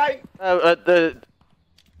flashlight? Hang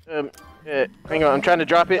on, I'm trying to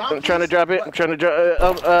drop it. No, cause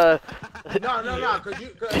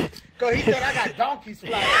he said I got donkey's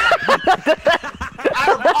flashlight. Out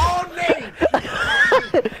of all names.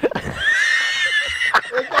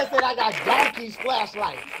 This guy said I got donkey's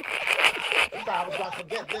flashlight. I thought I was gonna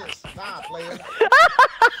forget this. Nah, player.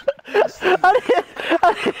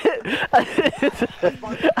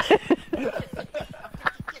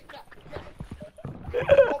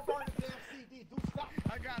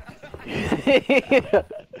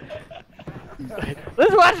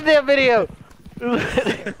 Let's watch that video.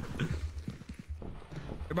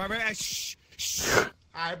 Everybody, shh.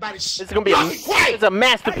 Everybody, shh. It's gonna be it's a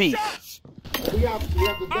masterpiece.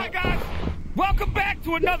 Alright guys, welcome back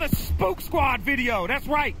to another Spook Squad video. That's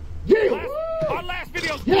right. Our last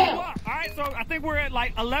video's blew up. Alright, so I think we're at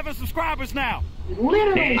like 11 subscribers now.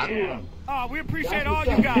 Literally. Oh, we appreciate all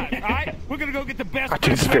you guys. Alright, we're gonna go get the best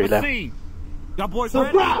Cartoon's we've very ever loud. seen. Y'all boys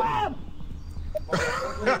ready?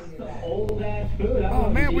 Oh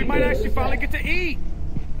man, we might actually finally get to eat.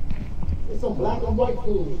 It's some black and white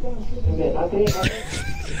food.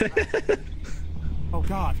 Oh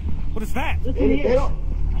God, what is that? They don't.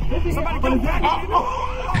 Somebody go back.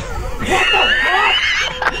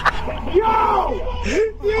 Yo!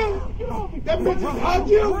 That bitch just hugged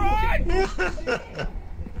you! Run!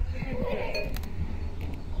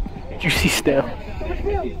 Did you see Steph?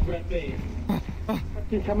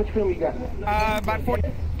 How much film you got? About 40.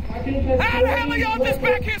 How the hell are y'all just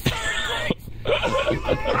back here serving drinks? Y'all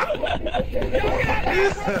get out of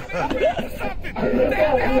here! Something!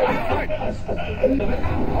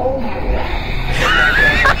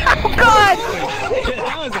 Oh God!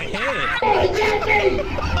 That was a hit.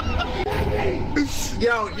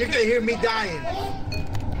 Yo, you're gonna hear me dying.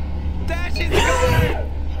 Dashie's good.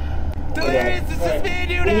 Delirious, this is me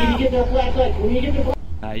and you We need to now. get their flashlights. We need to get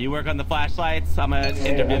the You work on the flashlights. I'm gonna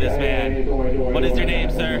interview this man. What is your name,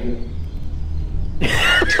 sir?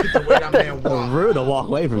 The way that man walk. Rude to walk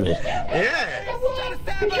away from it. Yeah.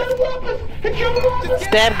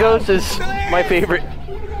 Stab Ghost is my favorite.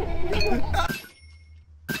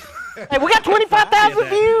 Hey, we got 25,000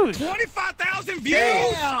 views. 25,000 views!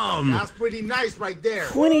 Damn. That's pretty nice right there.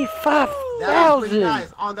 That's 25,000. pretty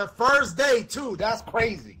nice. On the first day, too. That's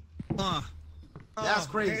crazy. That's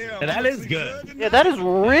crazy. Damn, That is good. Yeah, that is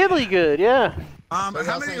really good. Yeah. y'all How many?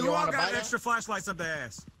 saying you Who all wanna got buy that? extra flashlights up their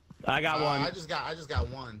ass? I got one. I just got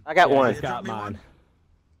one. I got I one. just got mine.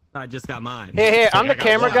 I just got mine. Hey, I'm the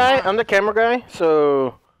camera guy. I'm the camera guy.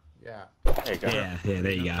 So Yeah. there you go. Yeah,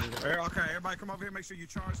 there you go. Okay, everybody come over here. Make sure you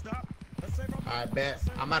charged up. Let's save our money. I bet.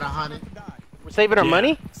 I'm at 100. We're saving our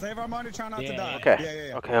money. Save our money. Try not to die. Okay.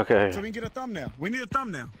 Yeah. Okay. So we can get a thumbnail. We need a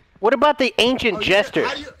thumbnail. What about the ancient jester?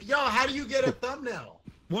 How do you get a thumbnail?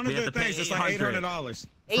 One of We have the to pay things is like $800.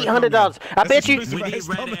 $800. $800. I bet you. We need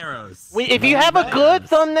red arrows. If you have a good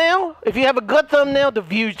thumbnail, the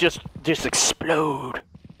views just explode.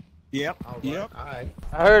 Yep. Yep. All right.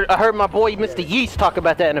 I heard my boy Mr. Yeast talk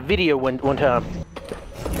about that in a video one time.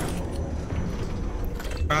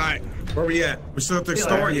 All right. Where we at? We're still at the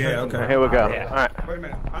store? Yeah. Okay. Here we go. All right. Wait a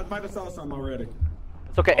minute. I might have saw something already.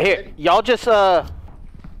 It's okay. Here, y'all just go.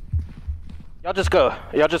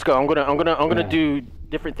 I'm gonna do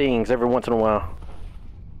different things every once in a while.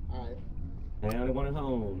 All I only want it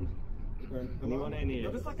home. Anyone in here?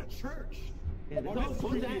 It's like a church. Yeah, what was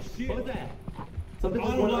that? What was that? Something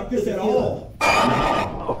I don't like this at all.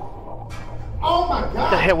 Oh my God! What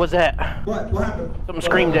the hell was that? What? What happened? Something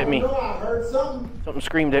screamed at me. No, I heard something. Something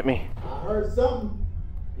screamed at me. I heard something.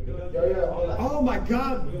 Yo, Oh my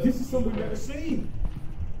God! This is something we've never seen.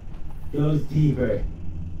 Goes deeper.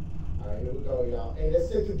 Alright, here we go, y'all. Hey, let's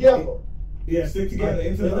stick together. Yeah, stick together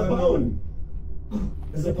into the unknown.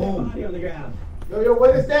 There's a poem. Body on the ground. Yo,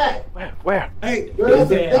 what is that? Where? Hey, Yo,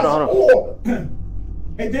 that's an orb. hey,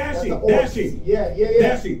 That's Dashie, an orb. Dashie, Yeah.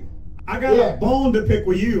 Dashie. I got a bone to pick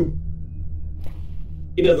with you.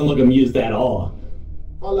 He doesn't look amused at all.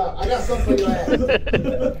 Hold up, I got something for your ass. What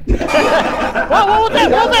was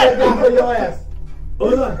that? What was that? For your ass.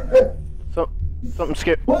 Hold on. Something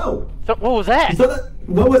scared. Whoa! What was that?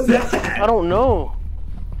 What was that? I don't know.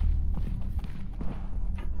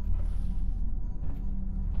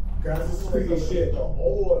 Guys, this is creepy shit. The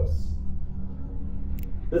orbs.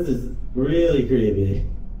 This is really creepy.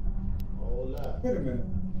 Hold up. Wait a minute.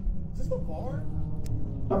 Is this a bar?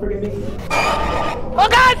 Oh, forgive me. Oh,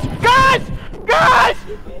 guys!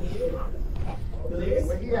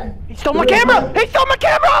 Where he at? He stole my camera! He stole my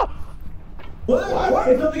camera! What?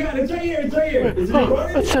 It's on the ground. It's right here. It's right here. Is it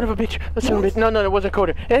recording? That son of a bitch! That son of a bitch! No, it wasn't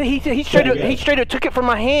coded. And he straight up took it from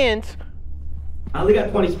my hands. I only got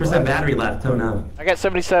 20% battery left. Oh no. I got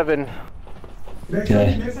 77. Next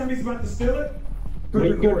time he's about to steal it, We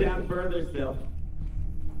can go down further still.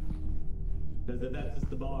 That's just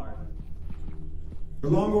the bar. the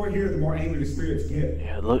longer we're here, the more angry the spirits get.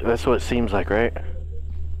 Yeah, look, that's what it seems like, right?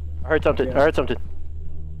 I heard something. Yeah. I heard something.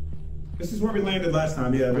 This is where we landed last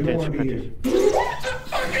time. Yeah, we don't want to be here.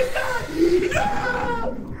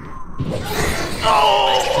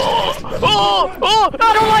 Oh!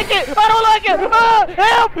 I don't like it! I don't like it!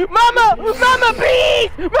 Help! Mama,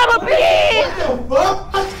 please! Mama, please!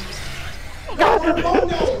 What the fuck? God.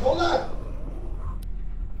 Hold up.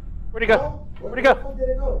 Where'd he go? Where'd he go? Where'd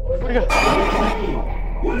it go? Where'd he go?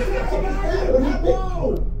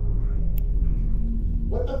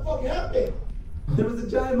 What the fuck happened? There was a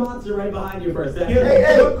giant monster right behind you for a second.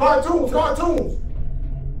 Hey, cartoons.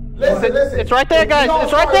 Listen. It's right there, guys.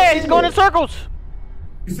 It's right there. He's going in circles.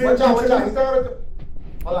 You see Watch him? out. He started.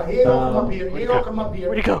 Hold on, he ain't gonna come up here. He ain't gonna come up here.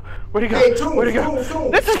 Where'd he go? Where'd he go? Hey, Toons, Where'd he go?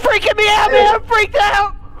 Toons. This is freaking me out, man. I'm freaked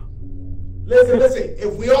out. Listen.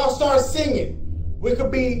 If we all start singing, we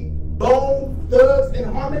could be Bone Thugs in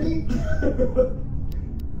Harmony.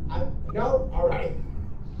 No? All right.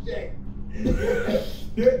 Shit.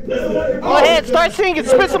 Go ahead, start singing.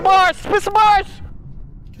 Spit some bars. Spit some bars.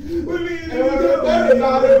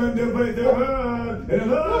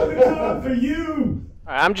 For you.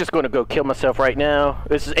 Right, I'm just gonna go kill myself right now.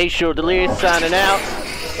 This is Show Delirious signing out.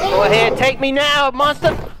 Go ahead, take me now,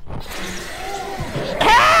 monster.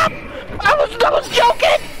 Help! I was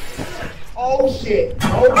joking. Oh shit.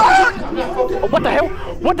 I'm not fucking. What the hell?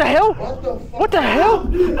 What the hell? What the hell?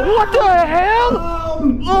 What the hell?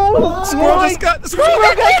 Oh, Squirrel my just got Squirrel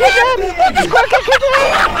got kidnapped! Squirrel got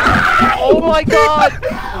kidnapped! Oh my god!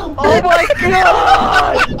 Oh my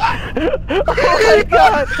god! Oh my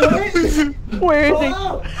god! Where is he?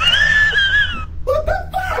 What the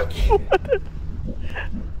fuck?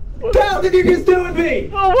 What the hell did you just do with me?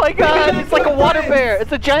 Oh my god! It's like a water bear!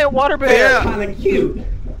 It's a giant water bear! Yeah. Kind of cute.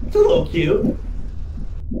 It's a little cute.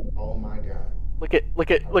 Oh my god. Look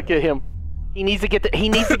at him. He needs to get the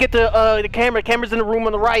the camera. Camera's in the room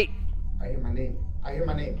on the right. I hear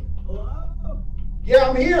my name. Hello? Yeah,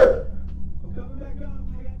 I'm here. I'm coming back up.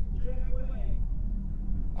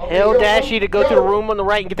 Okay, Tell yo, Dashie to go to the room on the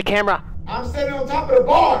right and get the camera. I'm standing on top of the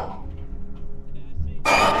bar.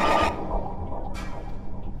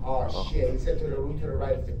 Oh shit, he said to the room to the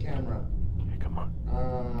right is the camera. Okay, come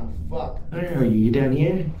on. Fuck. Where are you? You down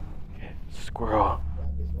here? Squirrel.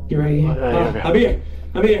 You're right here. Okay. I'm here.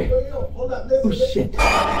 I'm here. Yo, hold up, listen. Oh shit.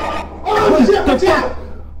 Oh shit, watch out!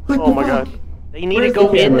 Oh my god. They need to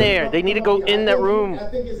go in there. They need to go in that room. I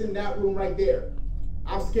think it's in that room right there.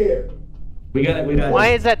 I'm scared. We got it. Why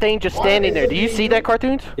is that thing just standing there? Do you see that,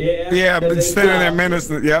 cartoons? Yeah, I've been standing there minutes.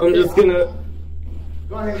 Yep. I'm just gonna.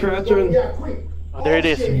 Go ahead. Crouch Go, and- yeah, quick. Oh, there it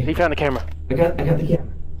is. shit. He found the camera. I got the camera.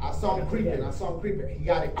 I saw him creeping. He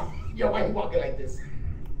got it. Yo, why he walking like this?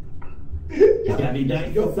 You gotta be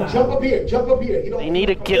nice. Yo, jump up here. He don't. They need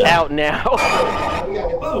to get out now. We gotta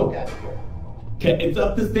get the fuck out of here. Okay, it's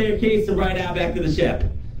up the staircase and right out back to the ship.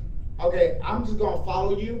 Okay, I'm just gonna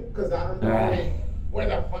follow you because I don't know Alright. where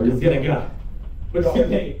the fuck. We're just gonna go. We're just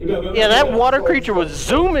gonna go. Yeah, that water creature was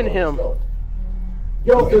zooming him.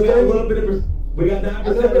 Yo, is there a little bit of? We got a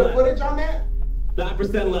little bit of 9% left. footage on that?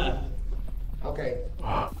 9% left. Okay.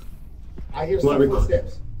 I hear some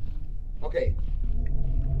footsteps. Okay.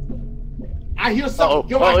 I hear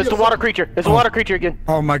something. Oh, it's the water creature. It's the water creature again.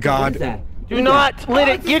 Oh my God. Do not let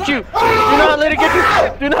it get you. Do not let it get you.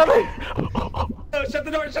 Do not let it. Oh, shut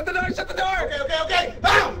the door. Shut the door. Shut the door. Okay.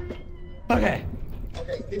 Ow! Okay.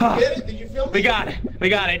 Okay. Did you get it? Did you film it? We got it. We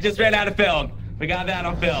got it. It just ran out of film. We got that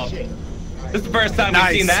on film. Shit. This is the first time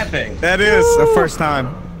we've seen that thing. That is the first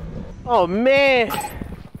time. Oh man.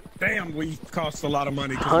 Damn, we cost a lot of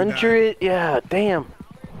money. 100. Yeah. Damn.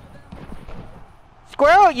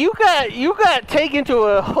 Squirrel, you got taken to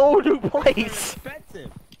a whole new place.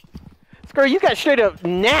 Squirrel, you got straight up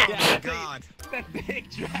napped. Yeah, God. That big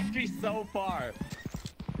dragged me so far.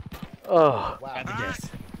 Oh. Wow.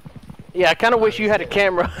 Yeah, I kind of wish you had a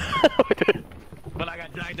camera. But I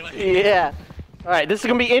got dragged away. Yeah. All right, this is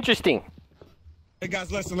gonna be interesting. Hey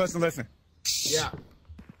guys, listen. Yeah.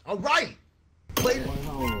 All right. Play.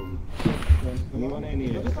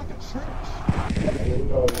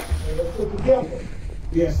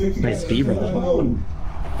 Nice B-roll.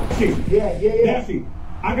 Yeah. Dashie,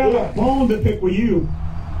 I got a bone to pick with you.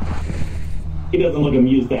 He doesn't look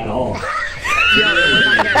amused at all.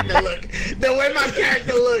 The way my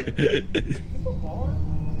character look.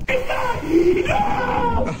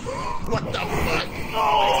 What the fuck?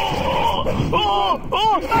 Oh,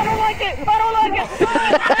 I don't like it.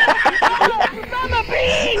 I'm a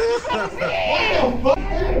bee.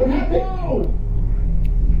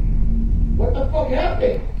 What the fuck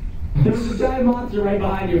happened? There was a giant monster right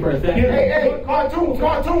behind you for a second. Hey, cartoon.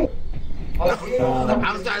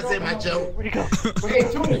 I'm sorry to say my joke. Where'd he go? Hey,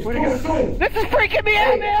 Toon. This is freaking me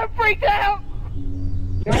out, man. I'm freaked out.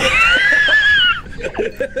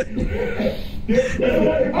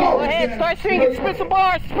 Go ahead, start singing. Spit some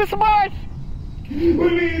bars.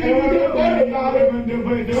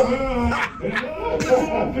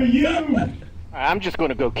 For you. I'm just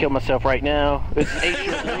gonna go kill myself right now. This is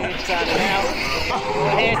H3 signing out. Go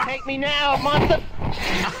ahead, take me now, monster.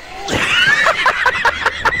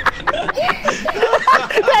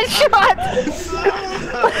 That shot!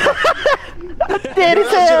 Dead as That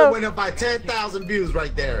should have hell. went up by 10,000 views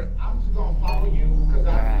right there. I'm just gonna follow you because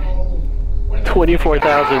I know.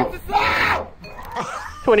 24,000.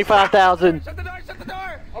 25,000. Shut the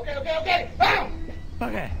door. Okay. Ow!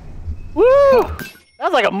 Okay. Woo!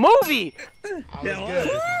 That was like a movie. That was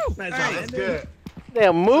good. That was good.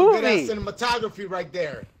 Damn Good movie. cinematography right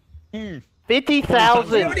there.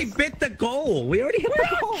 50,000. We already bit the goal. We already hit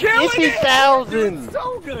the goal. 50,000.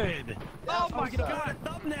 So good. Oh my God.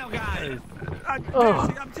 Thumbnail guys. I'm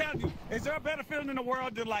telling you, is there a better feeling in the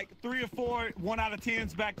world than like 3 or 4 1 out of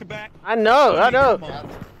 10s back to back? I know.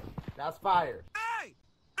 That's fire. Hey!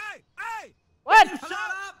 What? Shut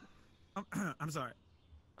up. I'm sorry.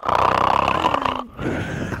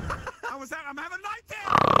 I'm having a night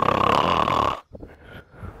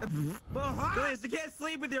Liz, you can't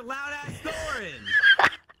sleep with your loud ass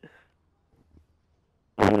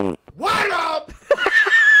snoring. What up?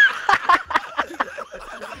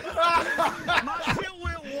 My shit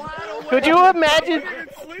went wide away. Could you imagine?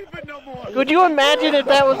 Sleeping no more. Could you imagine if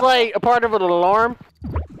that was like a part of an alarm?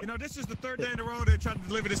 You know, this is the 3rd day in a row they're trying to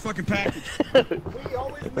deliver this fucking package. We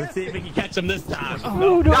always Let's see if we can catch him this time.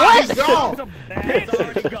 Who Nah, what? he's gone. It's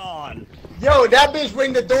already gone. Yo, that bitch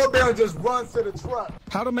ring the doorbell and just runs to the truck.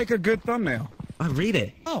 How to make a good thumbnail? I read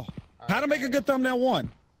it. Oh, how to make a good thumbnail 1.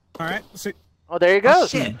 All right, see. Oh, there you go.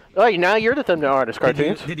 shit. Oh, now you're the thumbnail artist,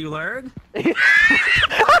 cartoons. Did you learn? It's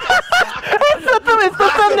the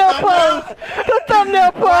thumbnail pose. The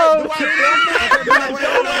thumbnail pose.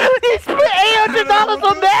 He spent $800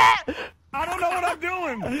 on that. I don't know what I'm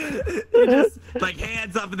doing. You just like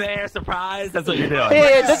hands up in the air, surprise. That's what you're doing.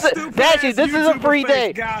 Yeah, this is Stupid Dashie. ass This is a YouTuber free face.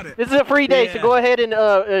 day. Got it. This is a free day, so Yeah. go ahead and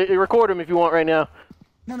record him if you want right now.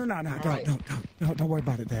 No, don't worry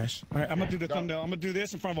about it, Dash. All right, I'm gonna do the thumbnail. I'm gonna do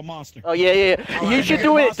this in front of a monster. Oh yeah. You should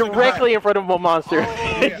do it directly in front of a monster.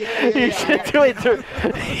 You should do it.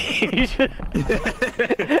 You should.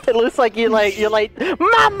 It looks like you're like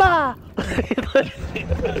mama.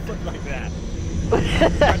 Something like that.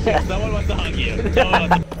 Someone wants to hug you.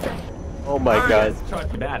 Oh my God! Charge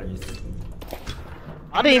the batteries.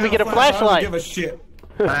 I didn't even get a I don't flashlight. give a shit.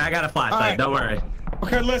 I got a flashlight. All right. Don't worry.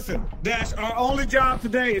 Okay, listen, Dash. Our only job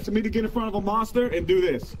today is for me to get in front of a monster and do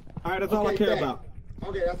this. All right, that's all I care about.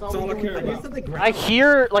 Okay, that's all, That's all I care I about. something great. I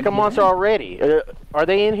hear like a monster already. Are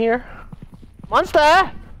they in here?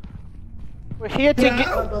 Monster! We're here to get.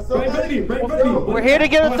 We're here to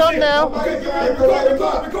get a thumbnail. Record.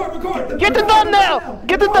 Get the thumbnail!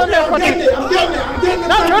 Get the thumbnail! I'm getting it.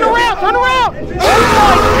 No, turn around! Oh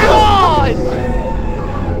my God!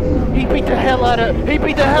 He beat the hell out of.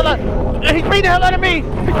 He's beating the hell out of me! He's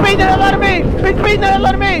beating the hell out of me! He's beating the hell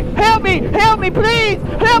out of me! Help me! Help me, please!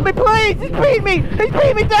 Help me, please! He's beating me! He's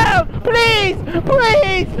beating me down! Please!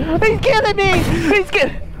 Please! He's killing me! He's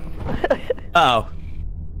killing... Oh.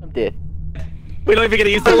 I'm dead. We don't even get to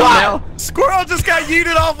use the thumbnail. Squirrel just got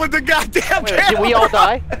yeeted off with the goddamn camera. Did we all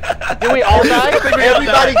die? Did we all die?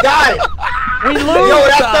 Everybody died. We lose! Yo,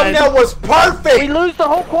 that thumbnail was perfect. We lose the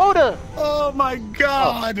whole quota! Oh my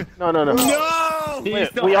god! No, no, no. No! Do you Wait,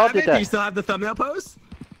 still we all have did it? that. Do you still have the thumbnail pose?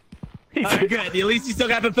 Alright, good. At least you still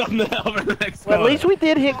got the thumbnail for the next one. Well, at least we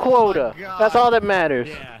did hit quota. God. That's all that matters.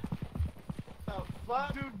 Yeah.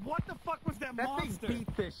 Dude, what the fuck was that monster?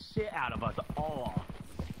 Beat the shit out of us all.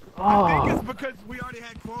 I think Oh. it's because we already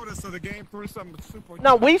had quotas, so the game threw something super...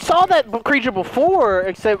 No, we saw that creature before,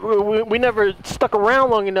 except we never stuck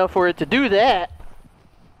around long enough for it to do that.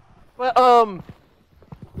 But,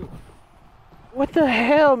 what the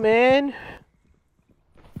hell, man?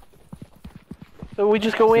 So we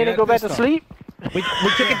just go in and go back to sleep? We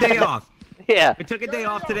took a day off. Yeah. We took a day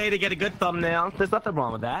off today to get a good thumbnail. There's nothing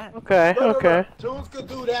wrong with that. Okay, okay. Toons could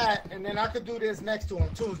do that, and then I could do this next to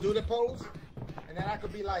him. Toons, do the pose, and then I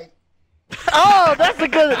could be like... Oh, that's a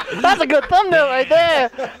good thumbnail right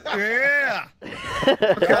there. Yeah!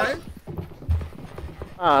 Okay.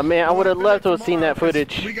 Oh man, I would have loved to have seen that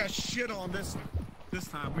footage. We got shit on this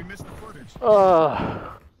time. We missed the footage.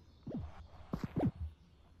 Oh,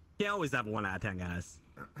 You always have 1 out of 10, guys.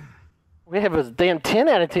 we have a damn 10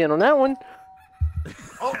 out of 10 on that one.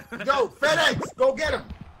 Oh, yo, FedEx, go get him.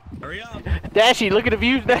 Hurry up. Dashie, look at the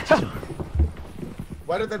views now.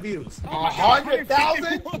 What are the views?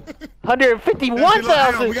 100,000?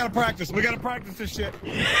 151,000. We gotta practice. We gotta practice this shit.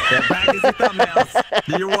 Yeah, practice your thumbnails.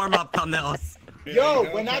 Do your warm-up thumbnails. Yo,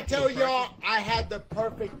 when I tell y'all, I had the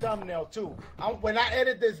perfect thumbnail too. When I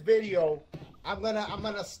edit this video, I'm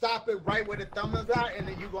gonna stop it right where the thumbnail's at, and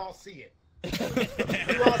then you gonna see it.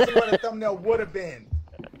 You gonna see what the thumbnail would have been.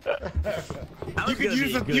 You could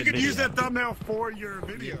use that thumbnail for your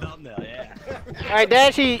video. Thumbnail, yeah. All right,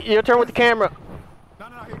 Dashie, your turn with the camera. No,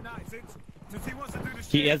 he's not. Since he wants to do the shit.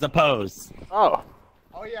 He has a pose. Oh.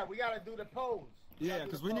 Oh yeah, we gotta do the pose. Yeah,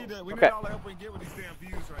 because we need all the help we can get with these damn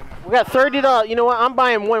views right now. We got $30. You know what? I'm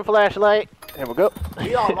buying 1 flashlight. There we go.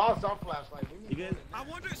 We all lost our flashlight. I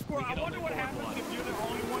wonder what happens if you're the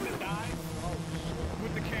only one that dies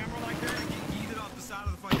with the camera like that and get yeeted off the side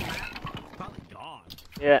of the fucking map. Probably gone.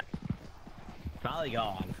 Yeah. Probably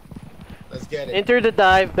gone. Let's get it. Enter the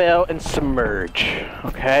dive bell and submerge.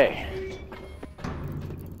 Okay.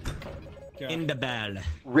 In the bell.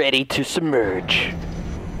 Ready to submerge.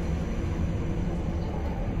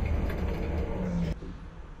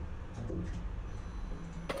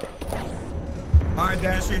 All right,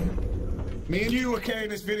 Dashie. Me and you are carrying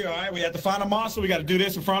this video, all right? We have to find a monster. We got to do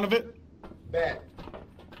this in front of it. Bet.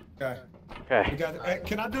 Okay. Okay.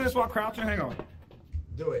 Can I do this while crouching? Hang on.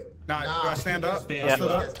 Do it. Nah, do I stand up? Yeah.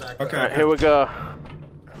 Stand up? Okay. All right, here we go.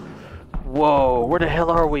 Whoa, where the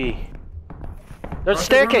hell are we? There's a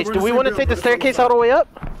staircase. Do we want to take the staircase all the way up?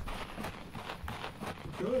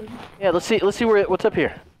 Good. Yeah, let's see what's up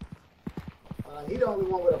here. He the only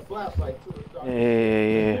one with a flashlight too.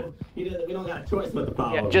 Yeah. We don't got a choice but to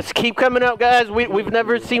follow. Yeah, just keep coming up, guys. We've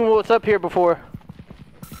never seen what's up here before.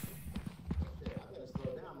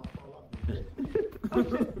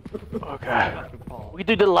 Okay. We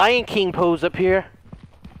do the Lion King pose up here.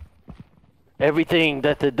 Everything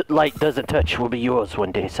that the light doesn't touch will be yours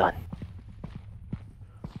one day, son.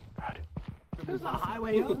 There's a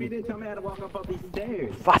highway up. You didn't tell me how to walk up these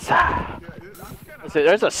stairs. Vasa. Listen,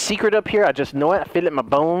 there's a secret up here. I just know it. I feel it in my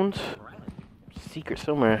bones. Secret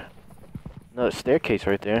somewhere. Another staircase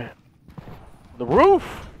right there. The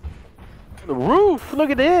roof. The roof. Look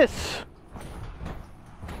at this.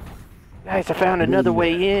 Guys, I found another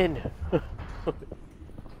way in.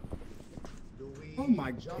 Oh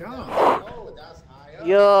my god. Oh, that's high up.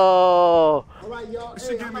 Yo. All right, y'all. This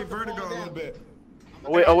should give me vertigo a little bit.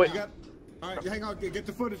 Oh, wait, oh, wait. All right, hang on. Get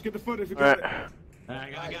the footage. Get the footage. All right.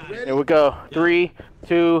 I got it. Here we go. 3,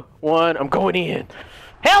 2, 1. I'm going in.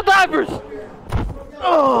 Hell divers!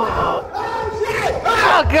 Oh,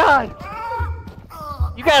 oh God!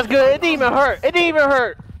 You guys good? It didn't even hurt. It didn't even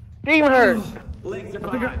hurt. It didn't even hurt. Legs are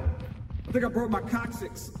I think I broke my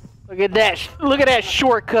coccyx. Look at that. Look at that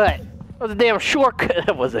shortcut. That was a damn shortcut.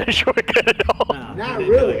 That wasn't a shortcut at all. No, Not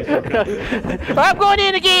really. I'm going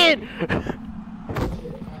in again.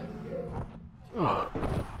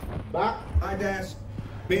 Bye. Hi, Dash.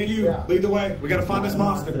 Me and you, lead the way. We gotta find this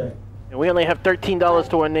monster. And we only have $13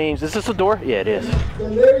 to our names. Is this a door? Yeah, it is. Is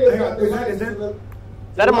Delirious Hang on, is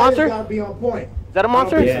that a monster? Gotta be on point. Is that a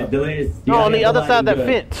monster? Yeah, Delirious. No, on the other side of that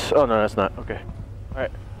fence. Oh, no, that's not. Okay.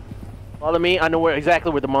 Alright. Follow me. I know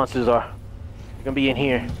exactly where the monsters are. They're gonna be in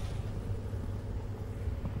here.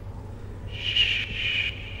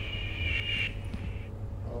 Shh.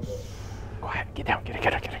 Quiet. Get down. Get it.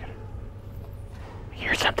 I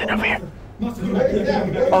hear something over here.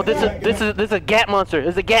 Oh, this is a gat monster.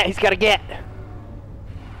 This is a gat. He's got a gat. Get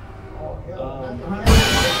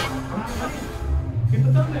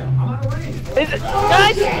the thumbnail. I'm out of range. Is it,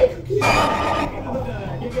 guys?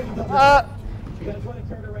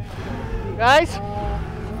 Guys?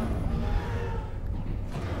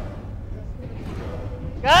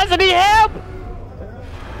 Guys, I need help!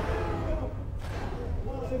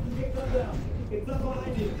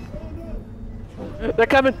 They're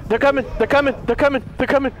coming.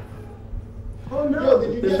 Oh no!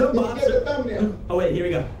 Did you get the thumbnail? Oh wait, here we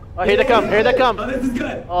go. Oh, here they come. Oh, this is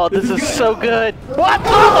good. Oh, this is so good. What?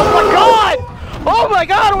 Oh my god! Oh my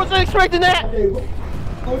god, I wasn't expecting that!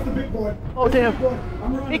 Oh, it's the big boy. Oh damn.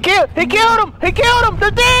 I'm running. He killed him!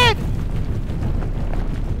 They're dead!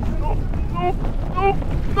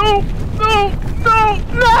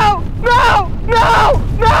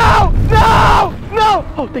 No!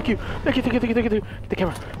 Oh, thank you. Get the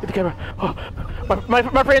camera. Oh,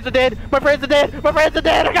 my friends are dead. I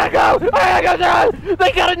gotta go.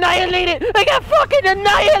 They got annihilated. They got fucking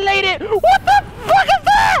annihilated. What the fuck is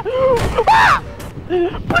that? Ah!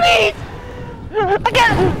 Please! I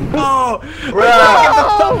got. Oh, bruh. Get the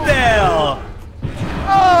thumbnail.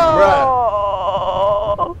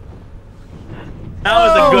 Oh. That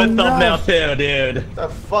was a good thumbnail too, dude. The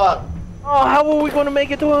fuck? Oh, how are we gonna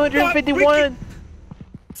make it to 151?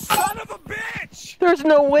 Son of a bitch! There's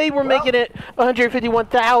no way we're making it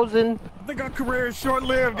 151,000. I think our career is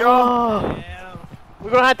short-lived, y'all. Oh.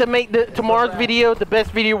 We're gonna have to make tomorrow's video the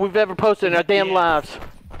best video we've ever posted in our damn lives.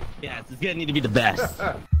 Yes, it's gonna need to be the best.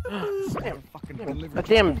 A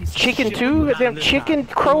damn chicken too? A damn chicken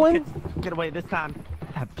crowing? Get away this time.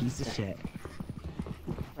 That piece of shit.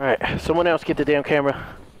 Alright, someone else get the damn camera.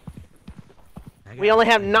 We only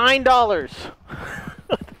have $9.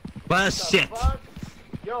 Well, shit.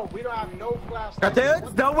 Yo, we don't have no flashlights.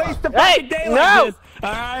 Dudes, don't waste the fucking day like this.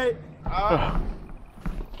 Alright?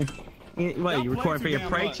 What, you recording for your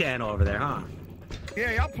prank channel over there, huh?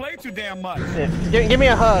 Yeah, y'all play too damn much. Yeah. Give me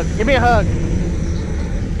a hug.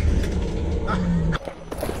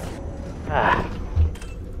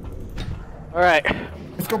 Alright.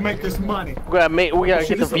 Let's go make this money. We gotta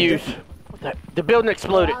get the views. The building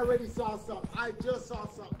exploded. I already saw something. I just saw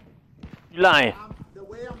something. You lying. The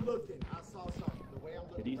way I'm looking, I saw something. The way I'm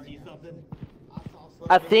looking. Did you see something? I saw something.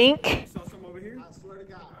 I think. Saw some over here. I swear to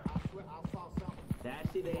God. I saw something. That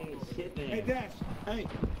shit ain't shit, man. Hey Dash. Hey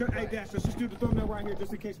Dash. Let's just do the thumbnail right here,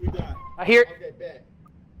 just in case we die. I hear. Okay, bet.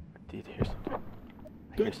 I did hear something.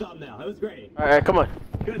 Good thumbnail. That was great. Alright, come on.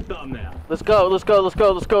 Good thumbnail. Let's go.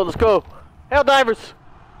 Hell divers.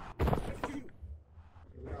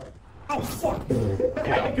 Oh fuck!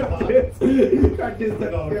 Okay. This took a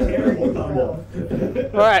terrible tumble.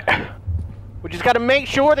 Alright. We just gotta make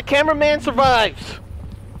sure the cameraman survives.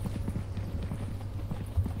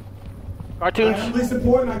 Cartoons. I'm really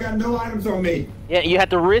important. I got no items on me. Yeah, you have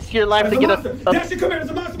to risk your life to get a. Dashy, come here. There's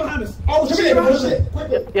a monster behind us. Oh shit!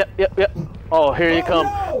 Quickly. Yep. Oh, here you come.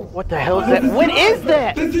 No. What the hell is that? What is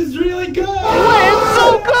that? This is really good. What is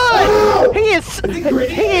so good? He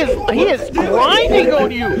is grinding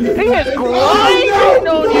on you.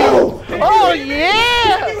 Oh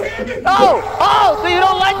yeah. Oh, so you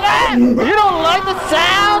don't like that? You don't like the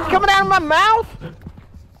sounds coming out of my mouth?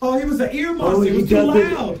 Oh, he was an ear monster. He was too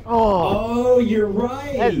loud. Oh, you're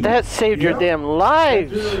right. that saved your damn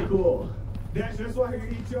lives. That's really cool. Dash, that's why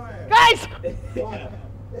he eat your ass.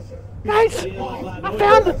 Guys, I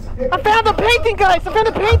found the painting, guys. I found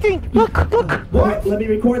the painting. Look. What? Let me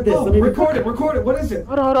record this. Record it. What is it?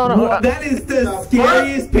 Hold on. That is the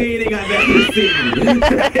scariest painting I've ever seen.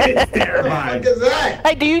 It's terrifying. What is that?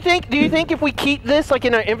 Hey, do you think if we keep this like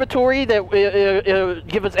in our inventory that it'll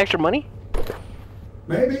give us extra money?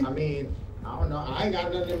 Maybe. I mean, I don't know. I ain't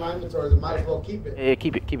got nothing in my inventory. So might as well keep it. Yeah,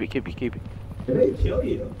 keep it. It may kill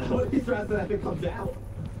you. What if that it comes out?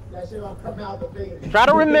 That shit will come out the thing. Try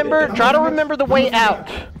to remember the way out.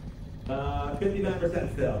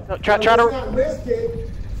 59% still. No, try Let's to. not risk it.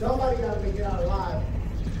 Somebody got to make it out alive.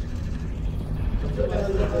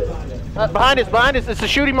 Behind us. It's a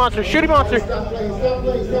shooting monster. Stop playing.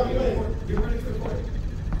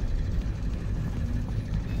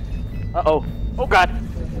 Uh-oh. Oh, God.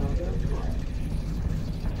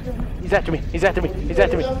 He's after me.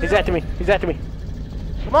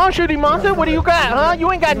 Come on, shooting monster. What do you got, huh? You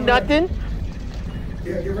ain't got nothing.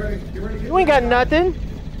 Yeah, get ready. You ain't got nothing.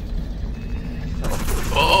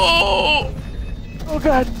 Oh,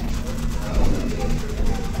 God.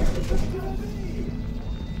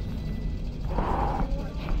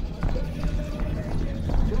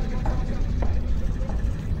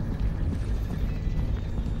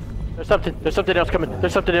 There's something else coming.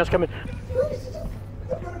 There's something else coming.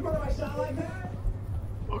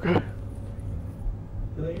 Okay.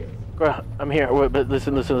 Bro, I'm here. Wait, but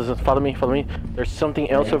listen. Follow me. There's something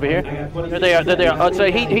else over here. There they are.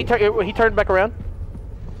 So he turned back around.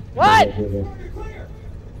 What? Are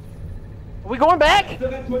we going back? I still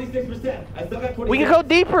got 26%. I still got 26%. We can go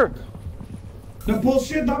deeper. The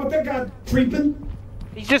bullshit, not what they got creeping.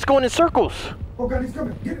 He's just going in circles. Oh god, he's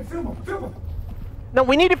coming. Get it, film him. No,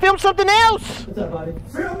 we need to film something else. What's up, buddy?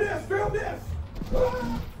 Film this.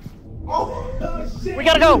 Oh shit. We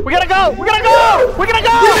gotta go.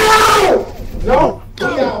 No!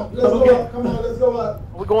 Get out. Let's go up. Come on, let's go up.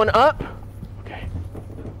 Are we going up? Okay.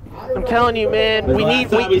 I'm telling you, man. We've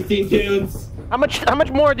seen tunes. How much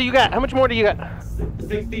more do you got?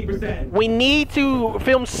 60%. We need to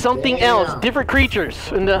film something else, different creatures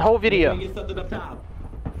in the whole video. Get something up top.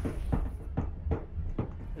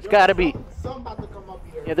 There's gotta be. Something about to come up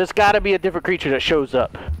here. Yeah, there's gotta be a different creature that shows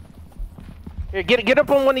up. Here, get up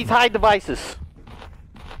on one of these high devices.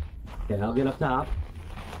 Okay, I'll get up top,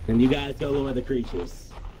 and you guys go lower the creatures.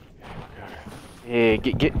 Yeah,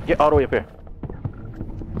 get all the way up here.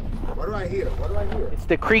 What do I hear? It's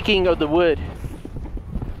the creaking of the wood.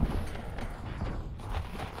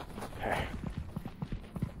 Okay.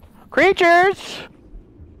 Creatures!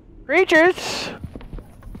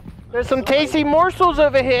 There's some tasty morsels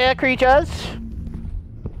over here, creatures.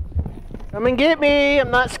 Come and get me. I'm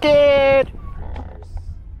not scared.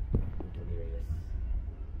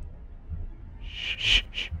 Shh.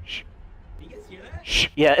 You guys hear that? Shh.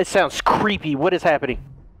 Yeah, it sounds creepy. What is happening?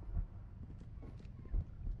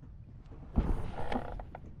 Do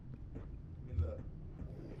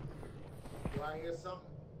I hear something?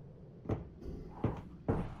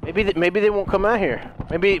 Maybe they won't come out here.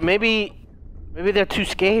 Maybe they're too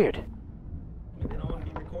scared. They don't want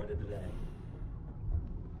to be recorded today.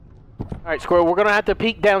 All right, Squirrel. We're gonna have to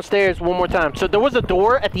peek downstairs one more time. So there was a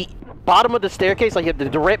door at the bottom of the staircase, like at the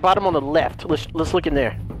direct bottom on the left. Let's look in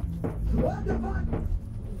there. What the fuck?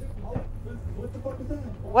 What the fuck is that?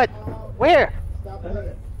 What? Where? Stop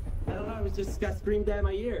playing. I don't know. It was just got screamed at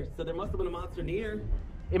my ear, so there must have been a monster near.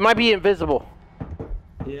 It might be invisible.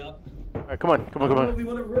 Yep. All right, come on. We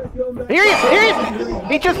want to risk going back. Here he is!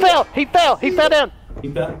 He just fell. He fell down.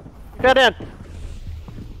 You bet. He's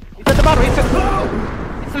at the bottom.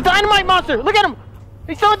 It's the dynamite monster. Look at him.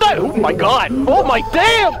 He's still dynamite. Oh my god. Oh my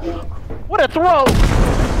damn. What a throw.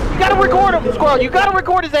 You gotta record him, Squirrel. You gotta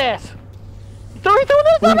record his ass. He threw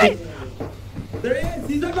this at me. There he is.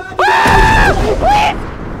 He's about What?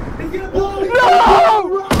 He's gonna blow me. No!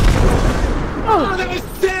 Oh, that was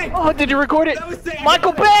sick. Oh, did you record it? That was sick.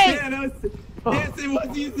 Michael Bay. Yeah, that was sick. Yes, it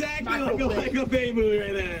was exactly like a Michael Bay movie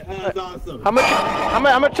right there. That was awesome. How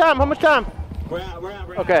much time? We're out.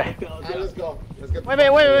 Okay. Let's go. Let's get Wait.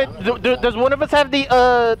 Does one of us have the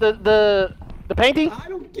painting? I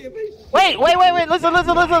don't give a shit. Wait. Listen.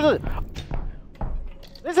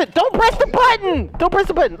 Listen, don't press the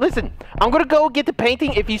button. Listen, I'm gonna go get the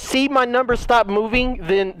painting. If you see my number stop moving,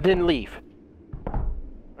 then leave. All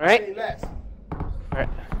right? All right.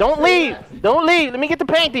 Don't leave. Let me get the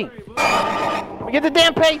painting. Let me get the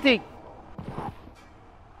damn painting.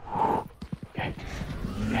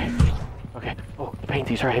 Okay. Oh, the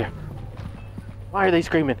painting's right here. Why are they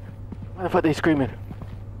screaming? Why the fuck are they screaming?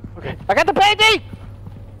 Okay. I got the painting!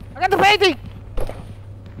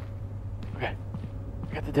 Okay.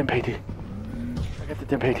 I got the damn painting.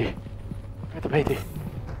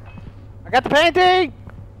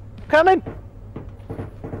 I'm coming!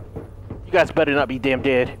 You guys better not be damn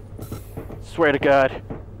dead. Swear to God.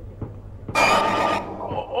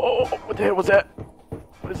 Oh, what the hell was that?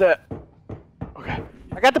 What is that? Okay.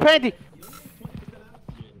 I got the painting!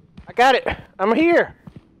 I got it! I'm here!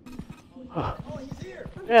 Oh, he's here.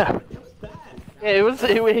 Yeah. Yeah, he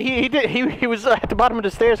was at the bottom of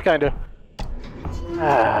the stairs, kinda.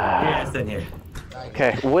 Yeah, it's in here.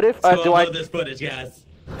 Okay, what if This footage, guys.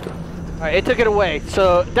 Alright, it took it away.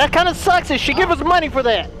 So that kind of sucks. It should give us money for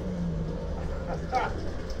that.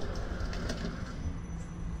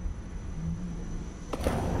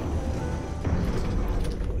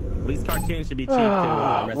 These cartoons should be cheap too.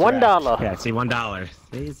 $1. Yeah, see, $1.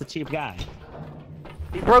 He's a cheap guy.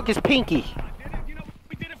 He broke his pinky.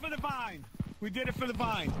 We did it for the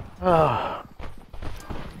vine.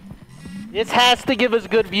 This has to give us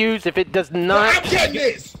good views. If it does not, I'm getting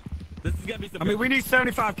this. This is gonna be some. I mean, we need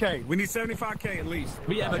 75K. We need 75K at least.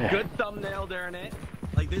 We have a good thumbnail during it.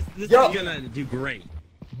 Like this is Yo. gonna do great.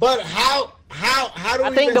 But how do we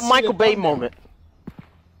I think even the see Michael Bay thumbnail? moment.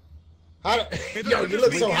 Yo, you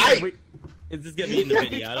look so hype. It's just gonna be in the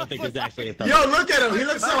video. I don't think it's actually a thumbnail. Yo, look at him. He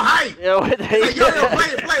looks so hype. Yo, Like, yo,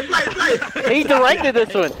 play. he directed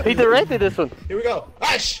this one. He directed this one. Here we go.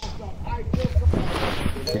 Hush.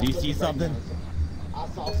 Did you see something? I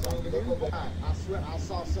saw something. I swear I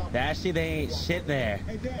saw something. Dashie, they ain't shit there.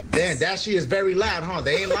 Damn, Dashie is very loud, huh?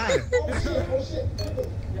 They ain't lying.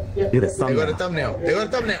 Do the thumbnail. They go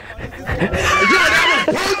to thumbnail. Yo, that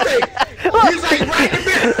was perfect. He's like right in the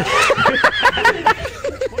middle.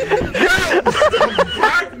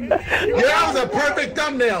 Yo, that was a perfect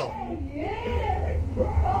thumbnail.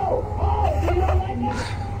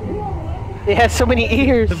 It has so many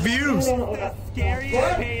ears. The views. The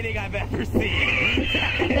scariest painting I've ever seen.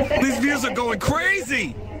 These views are going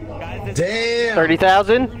crazy. Guys, Damn.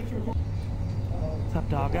 30,000. what's up,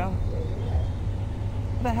 doggo?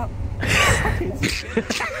 What the hell?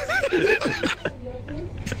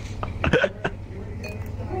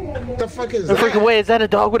 What the fuck is No that? freaking way, is that a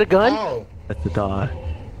dog with a gun? Oh. That's the dog.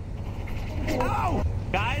 Oh!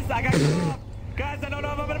 Guys, I got to Guys, I don't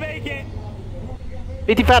know if I'm gonna make it.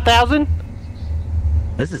 55,000.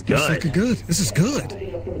 This is good. Good. This is good.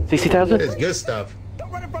 60,000. It's good stuff.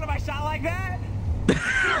 Don't run in front of my shot like that.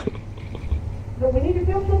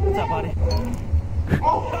 What's up, buddy?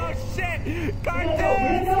 Oh shit!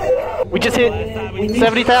 Cartoons! We just hit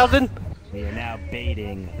 70,000. We are now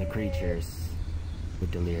baiting the creatures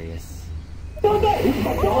with Delirious. Oh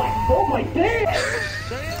my god!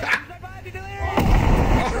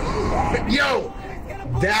 Yo,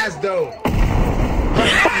 that's dope.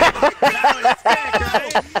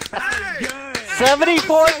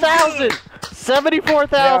 74,000.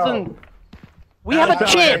 74,000. We have a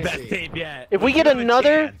Best chance. tape yet. If we get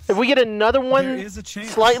another one is a chance.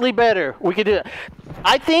 slightly better, we could do it.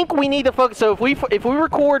 I think we need to focus. So if we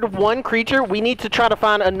record one creature, we need to try to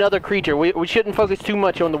find another creature. We shouldn't focus too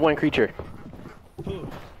much on the one creature.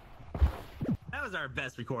 That was our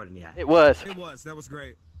best recording yet. It was. It was. That was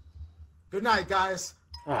great. Good night, guys.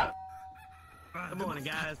 Good morning,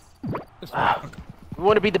 guys. We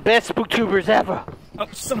want to be the best spooktubers ever. Oh,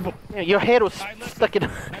 son of a... Yeah, your head was stuck in.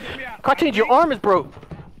 Cartoons, your arm is broke.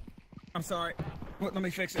 I'm sorry. Let me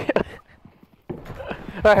fix it.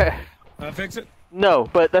 Alright. Fix it? No,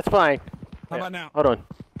 but that's fine. How about now? Hold on.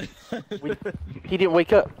 He didn't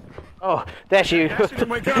wake up. Oh, that's you. Dash didn't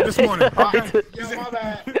wake up this morning. Yo, my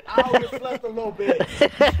bad. I overslept a little bit.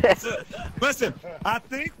 Listen, I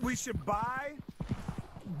think we should buy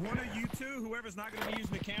one of you two, whoever's not going to be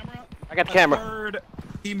using the camera. I got the camera. Third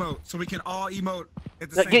emote, so we can all emote at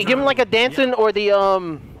the same time. Give him like a dancing or the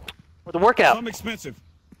workout.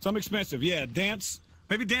 Some expensive. Yeah, dance.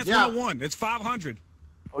 Maybe dance 101. It's 500.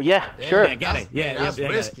 Oh yeah, sure. Yeah, got it. Yeah, that's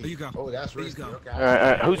risky. There you go. Oh, that's risky. Okay. All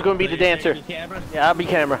right. Who's gonna be the dancer? Camera? Yeah, I'll be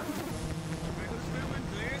camera.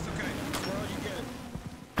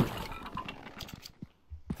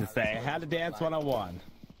 To say how to dance 101.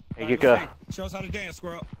 There you go. Show us how to dance,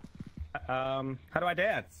 squirrel. How do I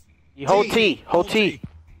dance? You hold T. Hold T.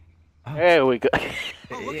 There we go.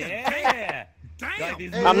 Yeah.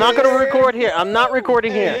 Damn. I'm not gonna record here. I'm not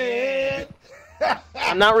recording here.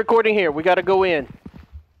 I'm not recording here. We gotta go in.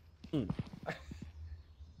 Look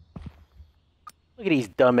at these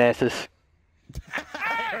dumbasses.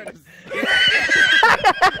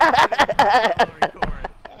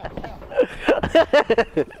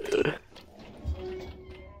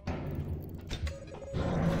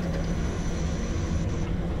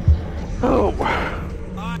 Oh.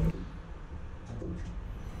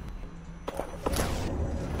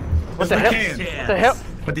 What the hell? What the hell?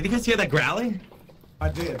 But did you guys hear that growling? I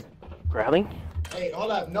did. Growling? Hey,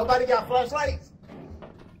 hold up. Nobody got flashlights?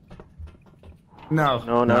 No.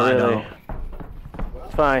 No, not really.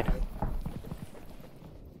 It's fine.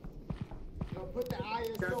 Yo, put the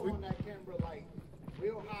ISO on that camera like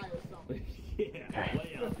real high or something.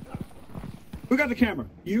 Who got the camera?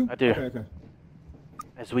 You? I do. Okay.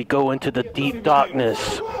 As we go into the deep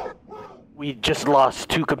darkness, we just lost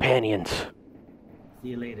 2 companions. See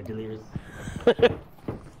you later, Delirious. Okay,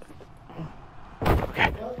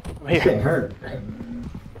 I'm here. hurt.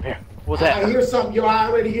 Here. What's I that? hear something. Yo, I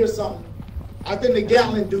already hear something. I think the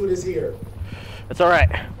Gatlin dude is here. That's all right.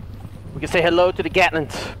 We can say hello to the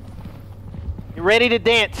Gatlins. You ready to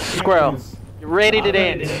dance, Squirrel? You ready to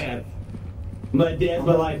dance? I'm gonna dance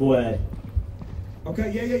my life away.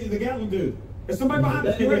 Okay, yeah, the Gatlin dude. There's somebody behind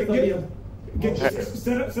us. Get ready.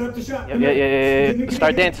 Set up the shot. Yeah.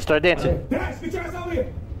 Start dancing. Dash, get your ass over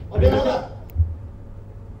here. Okay, hold up.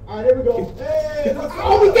 All right, there we go. Hey,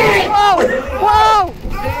 oh, we did it! Whoa!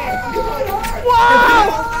 Whoa!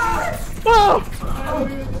 Whoa!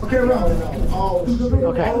 Okay, no. Oh, shit.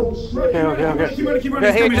 Okay. Oh, shit. Okay. Keep running.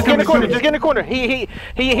 Yeah, here, just get in the corner. Just get in the corner. He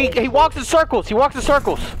walks in circles. He walks in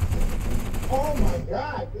circles. Oh my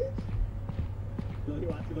God, bitch.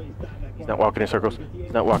 He's not walking in circles.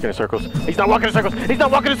 He's not walking in circles. He's not walking in circles. He's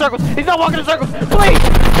not walking in circles. He's not walking in circles. Please!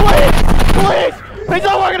 He's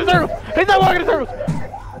not walking in circles. He's not walking in circles.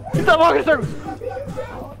 He's not walking in circles.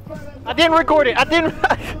 I didn't record it. I didn't.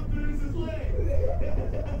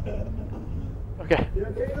 Okay.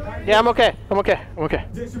 Yeah, I'm okay. I'm okay.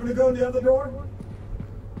 Dish, you wanna go in the other door?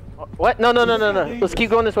 What? No. Let's keep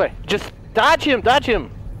going this way. Just dodge him.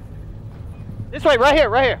 This way, right here.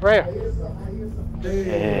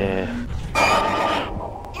 Yeah.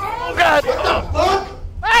 Oh God! What the fuck?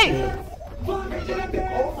 Hey! Oh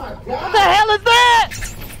my God. What the hell is that?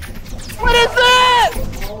 What is that?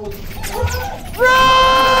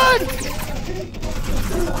 Run!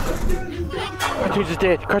 Cartoons is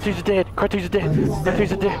dead.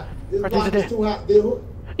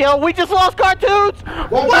 Yo, we just lost Cartoons!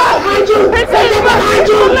 Behind you! It's behind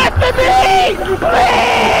you! Less than me!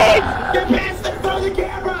 Please! Get past the front of the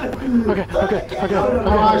camera! Okay. I got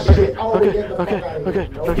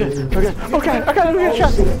a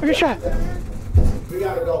shot. We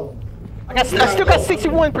gotta go. I still got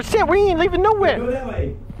 61%. We ain't leaving nowhere. Go that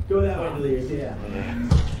way, Delirious, yeah.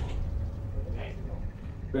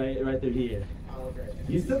 Right through here.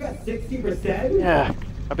 You still got 60%? Yeah.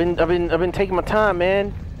 I've been taking my time,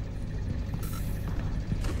 man.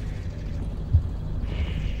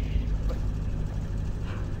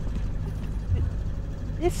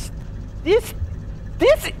 This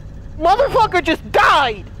motherfucker just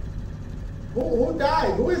died. Who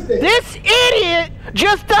died? Who is this? This idiot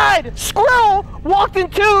just died. Squirrel walked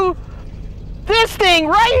into this thing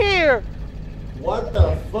right here. What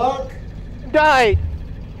the fuck? Died.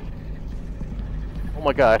 Oh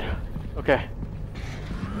my God. Okay.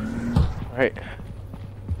 All right.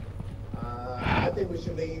 I think we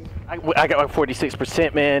should leave. I got like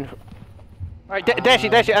 46%, man. All right,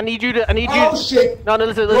 Dashie, I need you. Oh shit! No,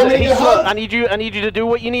 listen. He's slow. I need you to do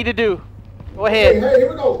what you need to do. Go ahead. Hey, here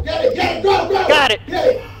we go. Get it, go. Got it. Get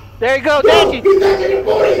it. There you go, Dashie. He's not getting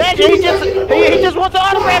booty. Dashie, he just wants an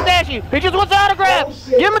autograph, Dashie. He just wants an autograph. Oh,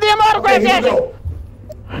 shit. Give him the autograph, Okay, here we Dashie.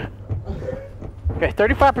 go. Okay,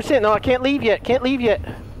 35%. No, I can't leave yet.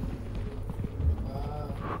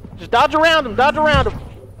 Just dodge around him. The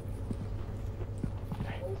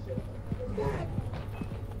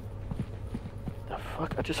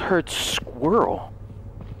fuck? I just heard squirrel.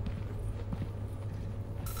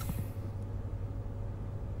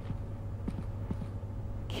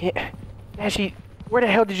 Can't. Dashie, where the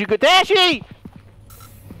hell did you go? Dashie!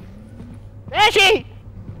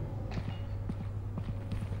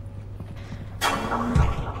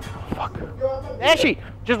 Fuck. Dashie,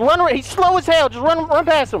 just run. He's slow as hell. Just run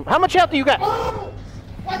past him. How much health do you got? Oh,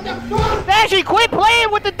 what the fuck? Dashie, quit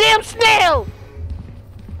playing with the damn snail!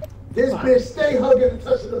 This bitch stay hugging and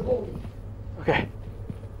touching the booty. Okay.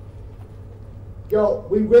 Yo,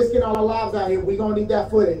 we risking our lives out here. We gonna need that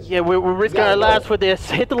footage. Yeah, we're risking our lives for this.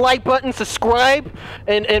 Hit the like button, subscribe,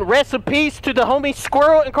 and rest in peace to the homie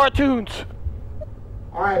Squirrel and Cartoons.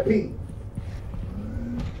 R.I.P.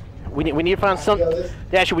 We need to find something.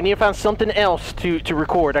 Dashie, we need to find something else to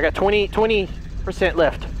record. I got 20%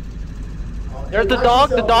 left. There's the dog.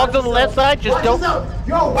 The dog's on the left side. Just don't.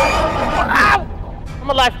 Yo, watch out. Ow! I'm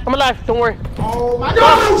alive. Don't worry. Oh my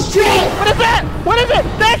God! Oh shit! What is that?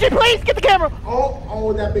 Dashie, please get the camera.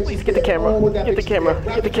 Oh, that bitch. Please get the camera. Get the camera.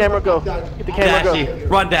 Get the camera. Go. Get the camera. Go. Dashie,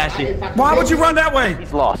 run, Dashie. Why would you run that way?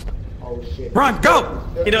 He's lost. Oh shit! Run, go!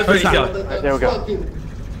 He knows where he's going. There we go.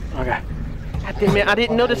 Okay. God damn it! I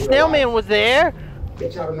didn't know the snail man was there.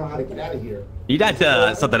 Bitch, I don't know how to get out of here. You got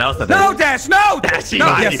something else. No, Dash, no! Dashie, No,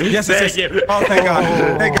 buddy. yes. Thank you. Oh, thank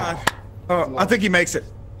God. Thank God. Oh, I think he makes it.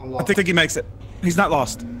 I think he makes it. He's not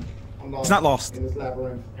lost. He's not lost. In this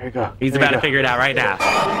labyrinth. There you go. He's about to figure it out right now.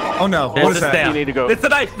 Oh no. There's What is the that? snail. You need to go. It's the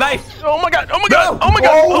knife. Oh my God! No! Oh my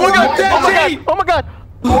God! Oh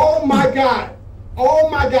my God! Oh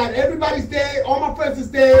my God! Everybody's dead. All my friends is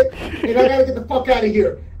dead, and I gotta get the fuck out of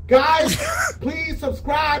here. Guys, please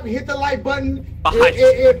subscribe, hit the like button.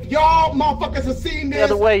 If y'all motherfuckers have seen this, The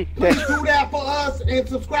other way. please do that for us and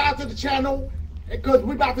subscribe to the channel because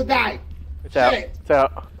we about to die. It's out. Shit. It's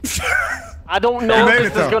out. I don't know made if it,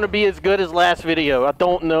 this is though. gonna be as good as last video. I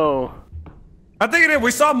don't know. I think it is.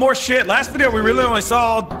 We saw more shit. Last video, we really only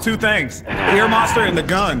saw two things. The ear monster and the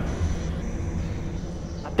gun.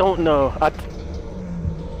 I don't know.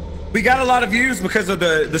 We got a lot of views because of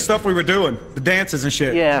the stuff we were doing. The dances and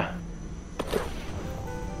shit. Yeah.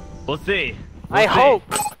 We'll see. I hope.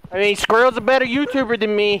 I mean, Squirrel's a better YouTuber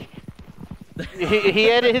than me. He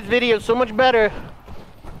edited his video so much better.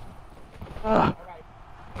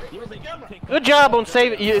 Good job on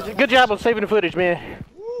saving. Good job on saving the footage, man.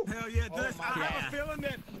 Hell yeah, I have a feeling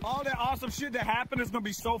that all that awesome shit that happened is gonna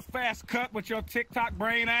be so fast cut with your TikTok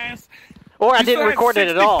brain ass. Or I didn't record it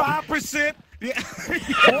at all. 5%. Yeah.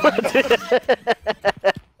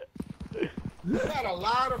 We got a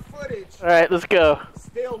lot of footage. All right, let's go.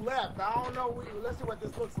 Still left. I don't know. Let's see what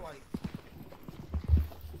this looks like.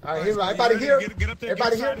 All right, everybody here. Get up there.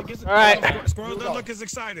 Everybody here. All right. Squirrel doesn't look as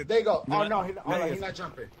excited. There you go. Oh no, he's not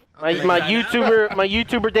jumping. My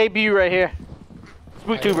YouTuber debut right here.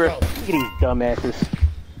 Spooktuber. Look at these dumbasses.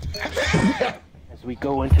 As we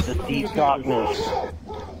go into the deep darkness,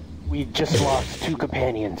 we just lost 2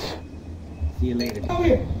 companions. See you later.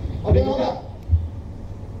 Okay, hold up.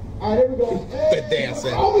 All right, here we go. Good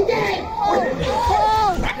dancing. Oh, we got it!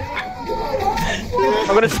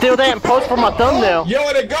 I'm gonna steal that and post for my thumbnail.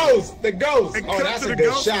 Yo, the ghost. Oh, that's a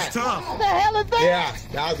good shot. What the hell is that? Yeah,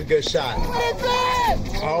 that was a good shot. What is that?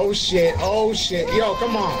 Oh shit. Yo,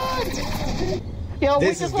 come on. Yo,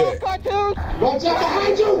 This we is just lost good. cartoons. Watch out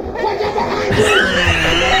behind you! Watch out behind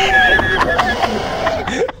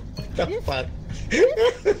you! The fuck?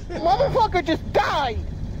 Motherfucker just died.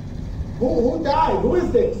 Who died? Who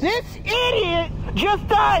is this? This idiot just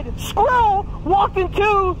died. Squirrel walked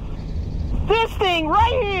into this thing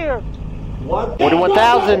right here. What?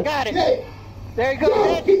 41,000. Got it. There you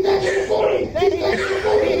go. He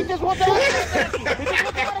just wants the autograph.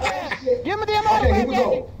 Give me the autograph,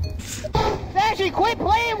 Dashie. Dashie, quit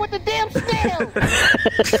playing with the damn stamp.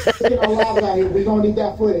 We're gonna need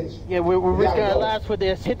that footage. Yeah, we're risking our lives for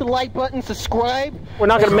this. Hit the like button, subscribe. We're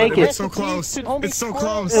not gonna make it. It's so close. It's so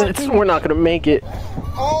close. We're not gonna make it.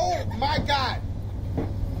 Oh my god.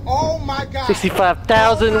 Oh my god.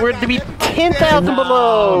 65,000. We're to be 10,000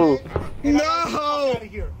 below. No.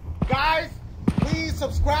 Guys, please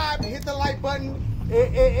subscribe, hit the like button.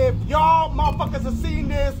 If y'all motherfuckers have seen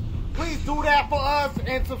this, please do that for us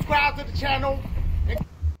and subscribe to the channel.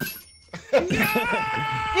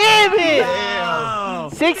 Damn it! No.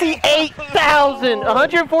 68,000.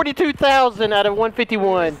 142,000 out of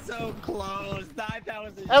 151. So close.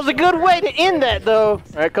 9,000. That was a good way to end that, though. All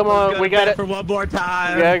right, come on. We got it. For one more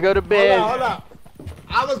time. We gotta go to bed. Hold up.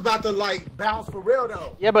 I was about to like bounce for real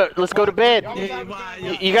though. Yeah, but let's go to bed.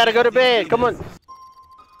 You gotta go to bed. Come on.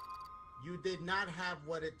 You did not have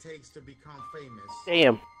what it takes to become famous.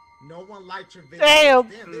 Damn. No one liked your videos. Damn.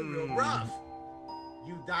 Damn, they're real rough.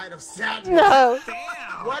 You died of sadness. No.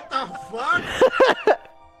 Damn. What the fuck?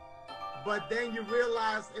 But then you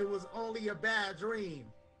realized it was only a bad dream.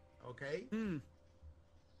 Okay?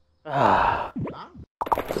 And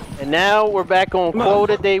now we're back on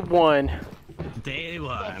quota day 1. Day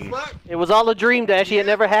 1. It was all a dream, Dashie. It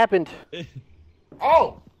never happened.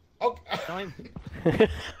 Oh. Okay.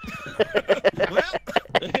 Well.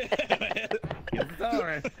 It's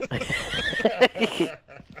alright.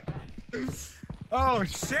 Oh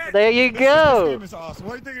shit! There you This go. game is awesome.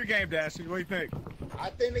 What do you think of your game, Dashie? What do you think?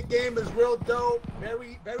 I think the game is real dope.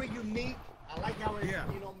 Very, very unique. I like how it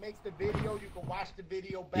makes the video. You can watch the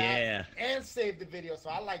video back and save the video. So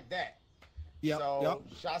I like that. So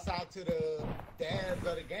shouts out to the dads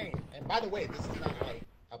of the game. And by the way, this is not like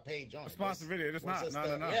a paid joint. A sponsored video. It's not.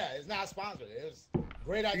 No. Yeah, it's not sponsored. It's a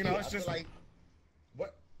great idea. You know, it's just like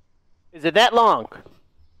what? Is it that long?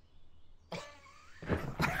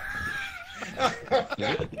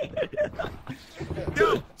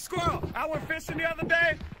 Yo, Squirrel, I went fishing the other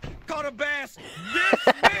day, caught a bass this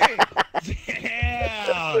big.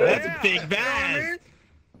 Damn, that's a big bass. You know what I mean?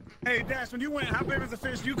 Hey, Dash, when you went, how big was the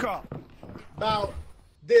fish you caught? About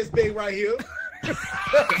this big right here.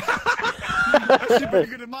 That shit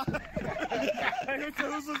pretty good in mine. Hey,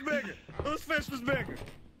 whose was bigger? Whose fish was bigger?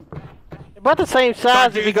 About the same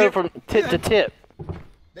size if you go from tip to tip.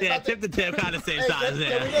 Yeah, tip to tip, kind of same size. Can we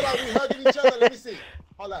look like we hugging each other? Let me see.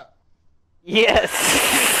 Hold up. Yes.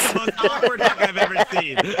 The most awkward hug I've ever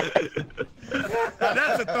seen.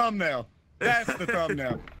 That's a thumbnail. That's the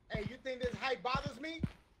thumbnail. Hey, you think this hype bothers me?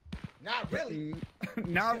 Not really.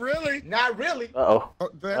 Not really. Not really. Uh-oh.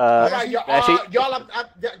 Alright, y'all, Dashie.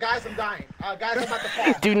 guys, I'm dying. Guys, I'm about to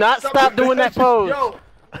fall. Do not stop doing that pose.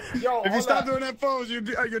 Yo, if you stop doing that pose, you're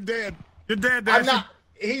dead. You're dead, Dashie. I'm not.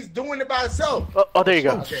 He's doing it by himself. Oh, there you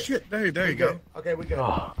go. Oh, shit. There you go. Okay, we good.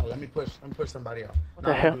 Oh, let me push somebody else. What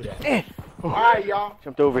the hell? All right, y'all.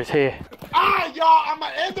 Jumped over his head. All right, y'all. I'm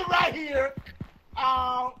gonna end it right here.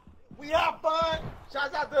 We have fun.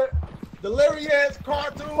 Shouts out to Delirious,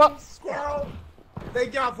 Cartoons, Squirrel.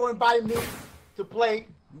 Thank y'all for inviting me to play.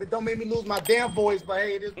 But don't make me lose my damn voice. But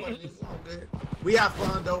hey, it is what it is. It's all good. We have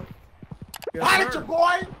fun though. Yes, Holla at your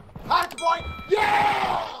boy. Hot point.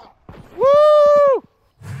 Yeah! Woo!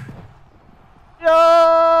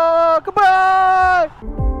 Yeah! Goodbye!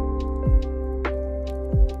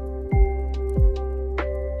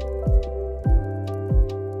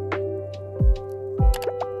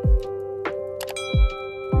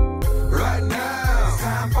 Right now, it's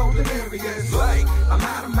time for delirious.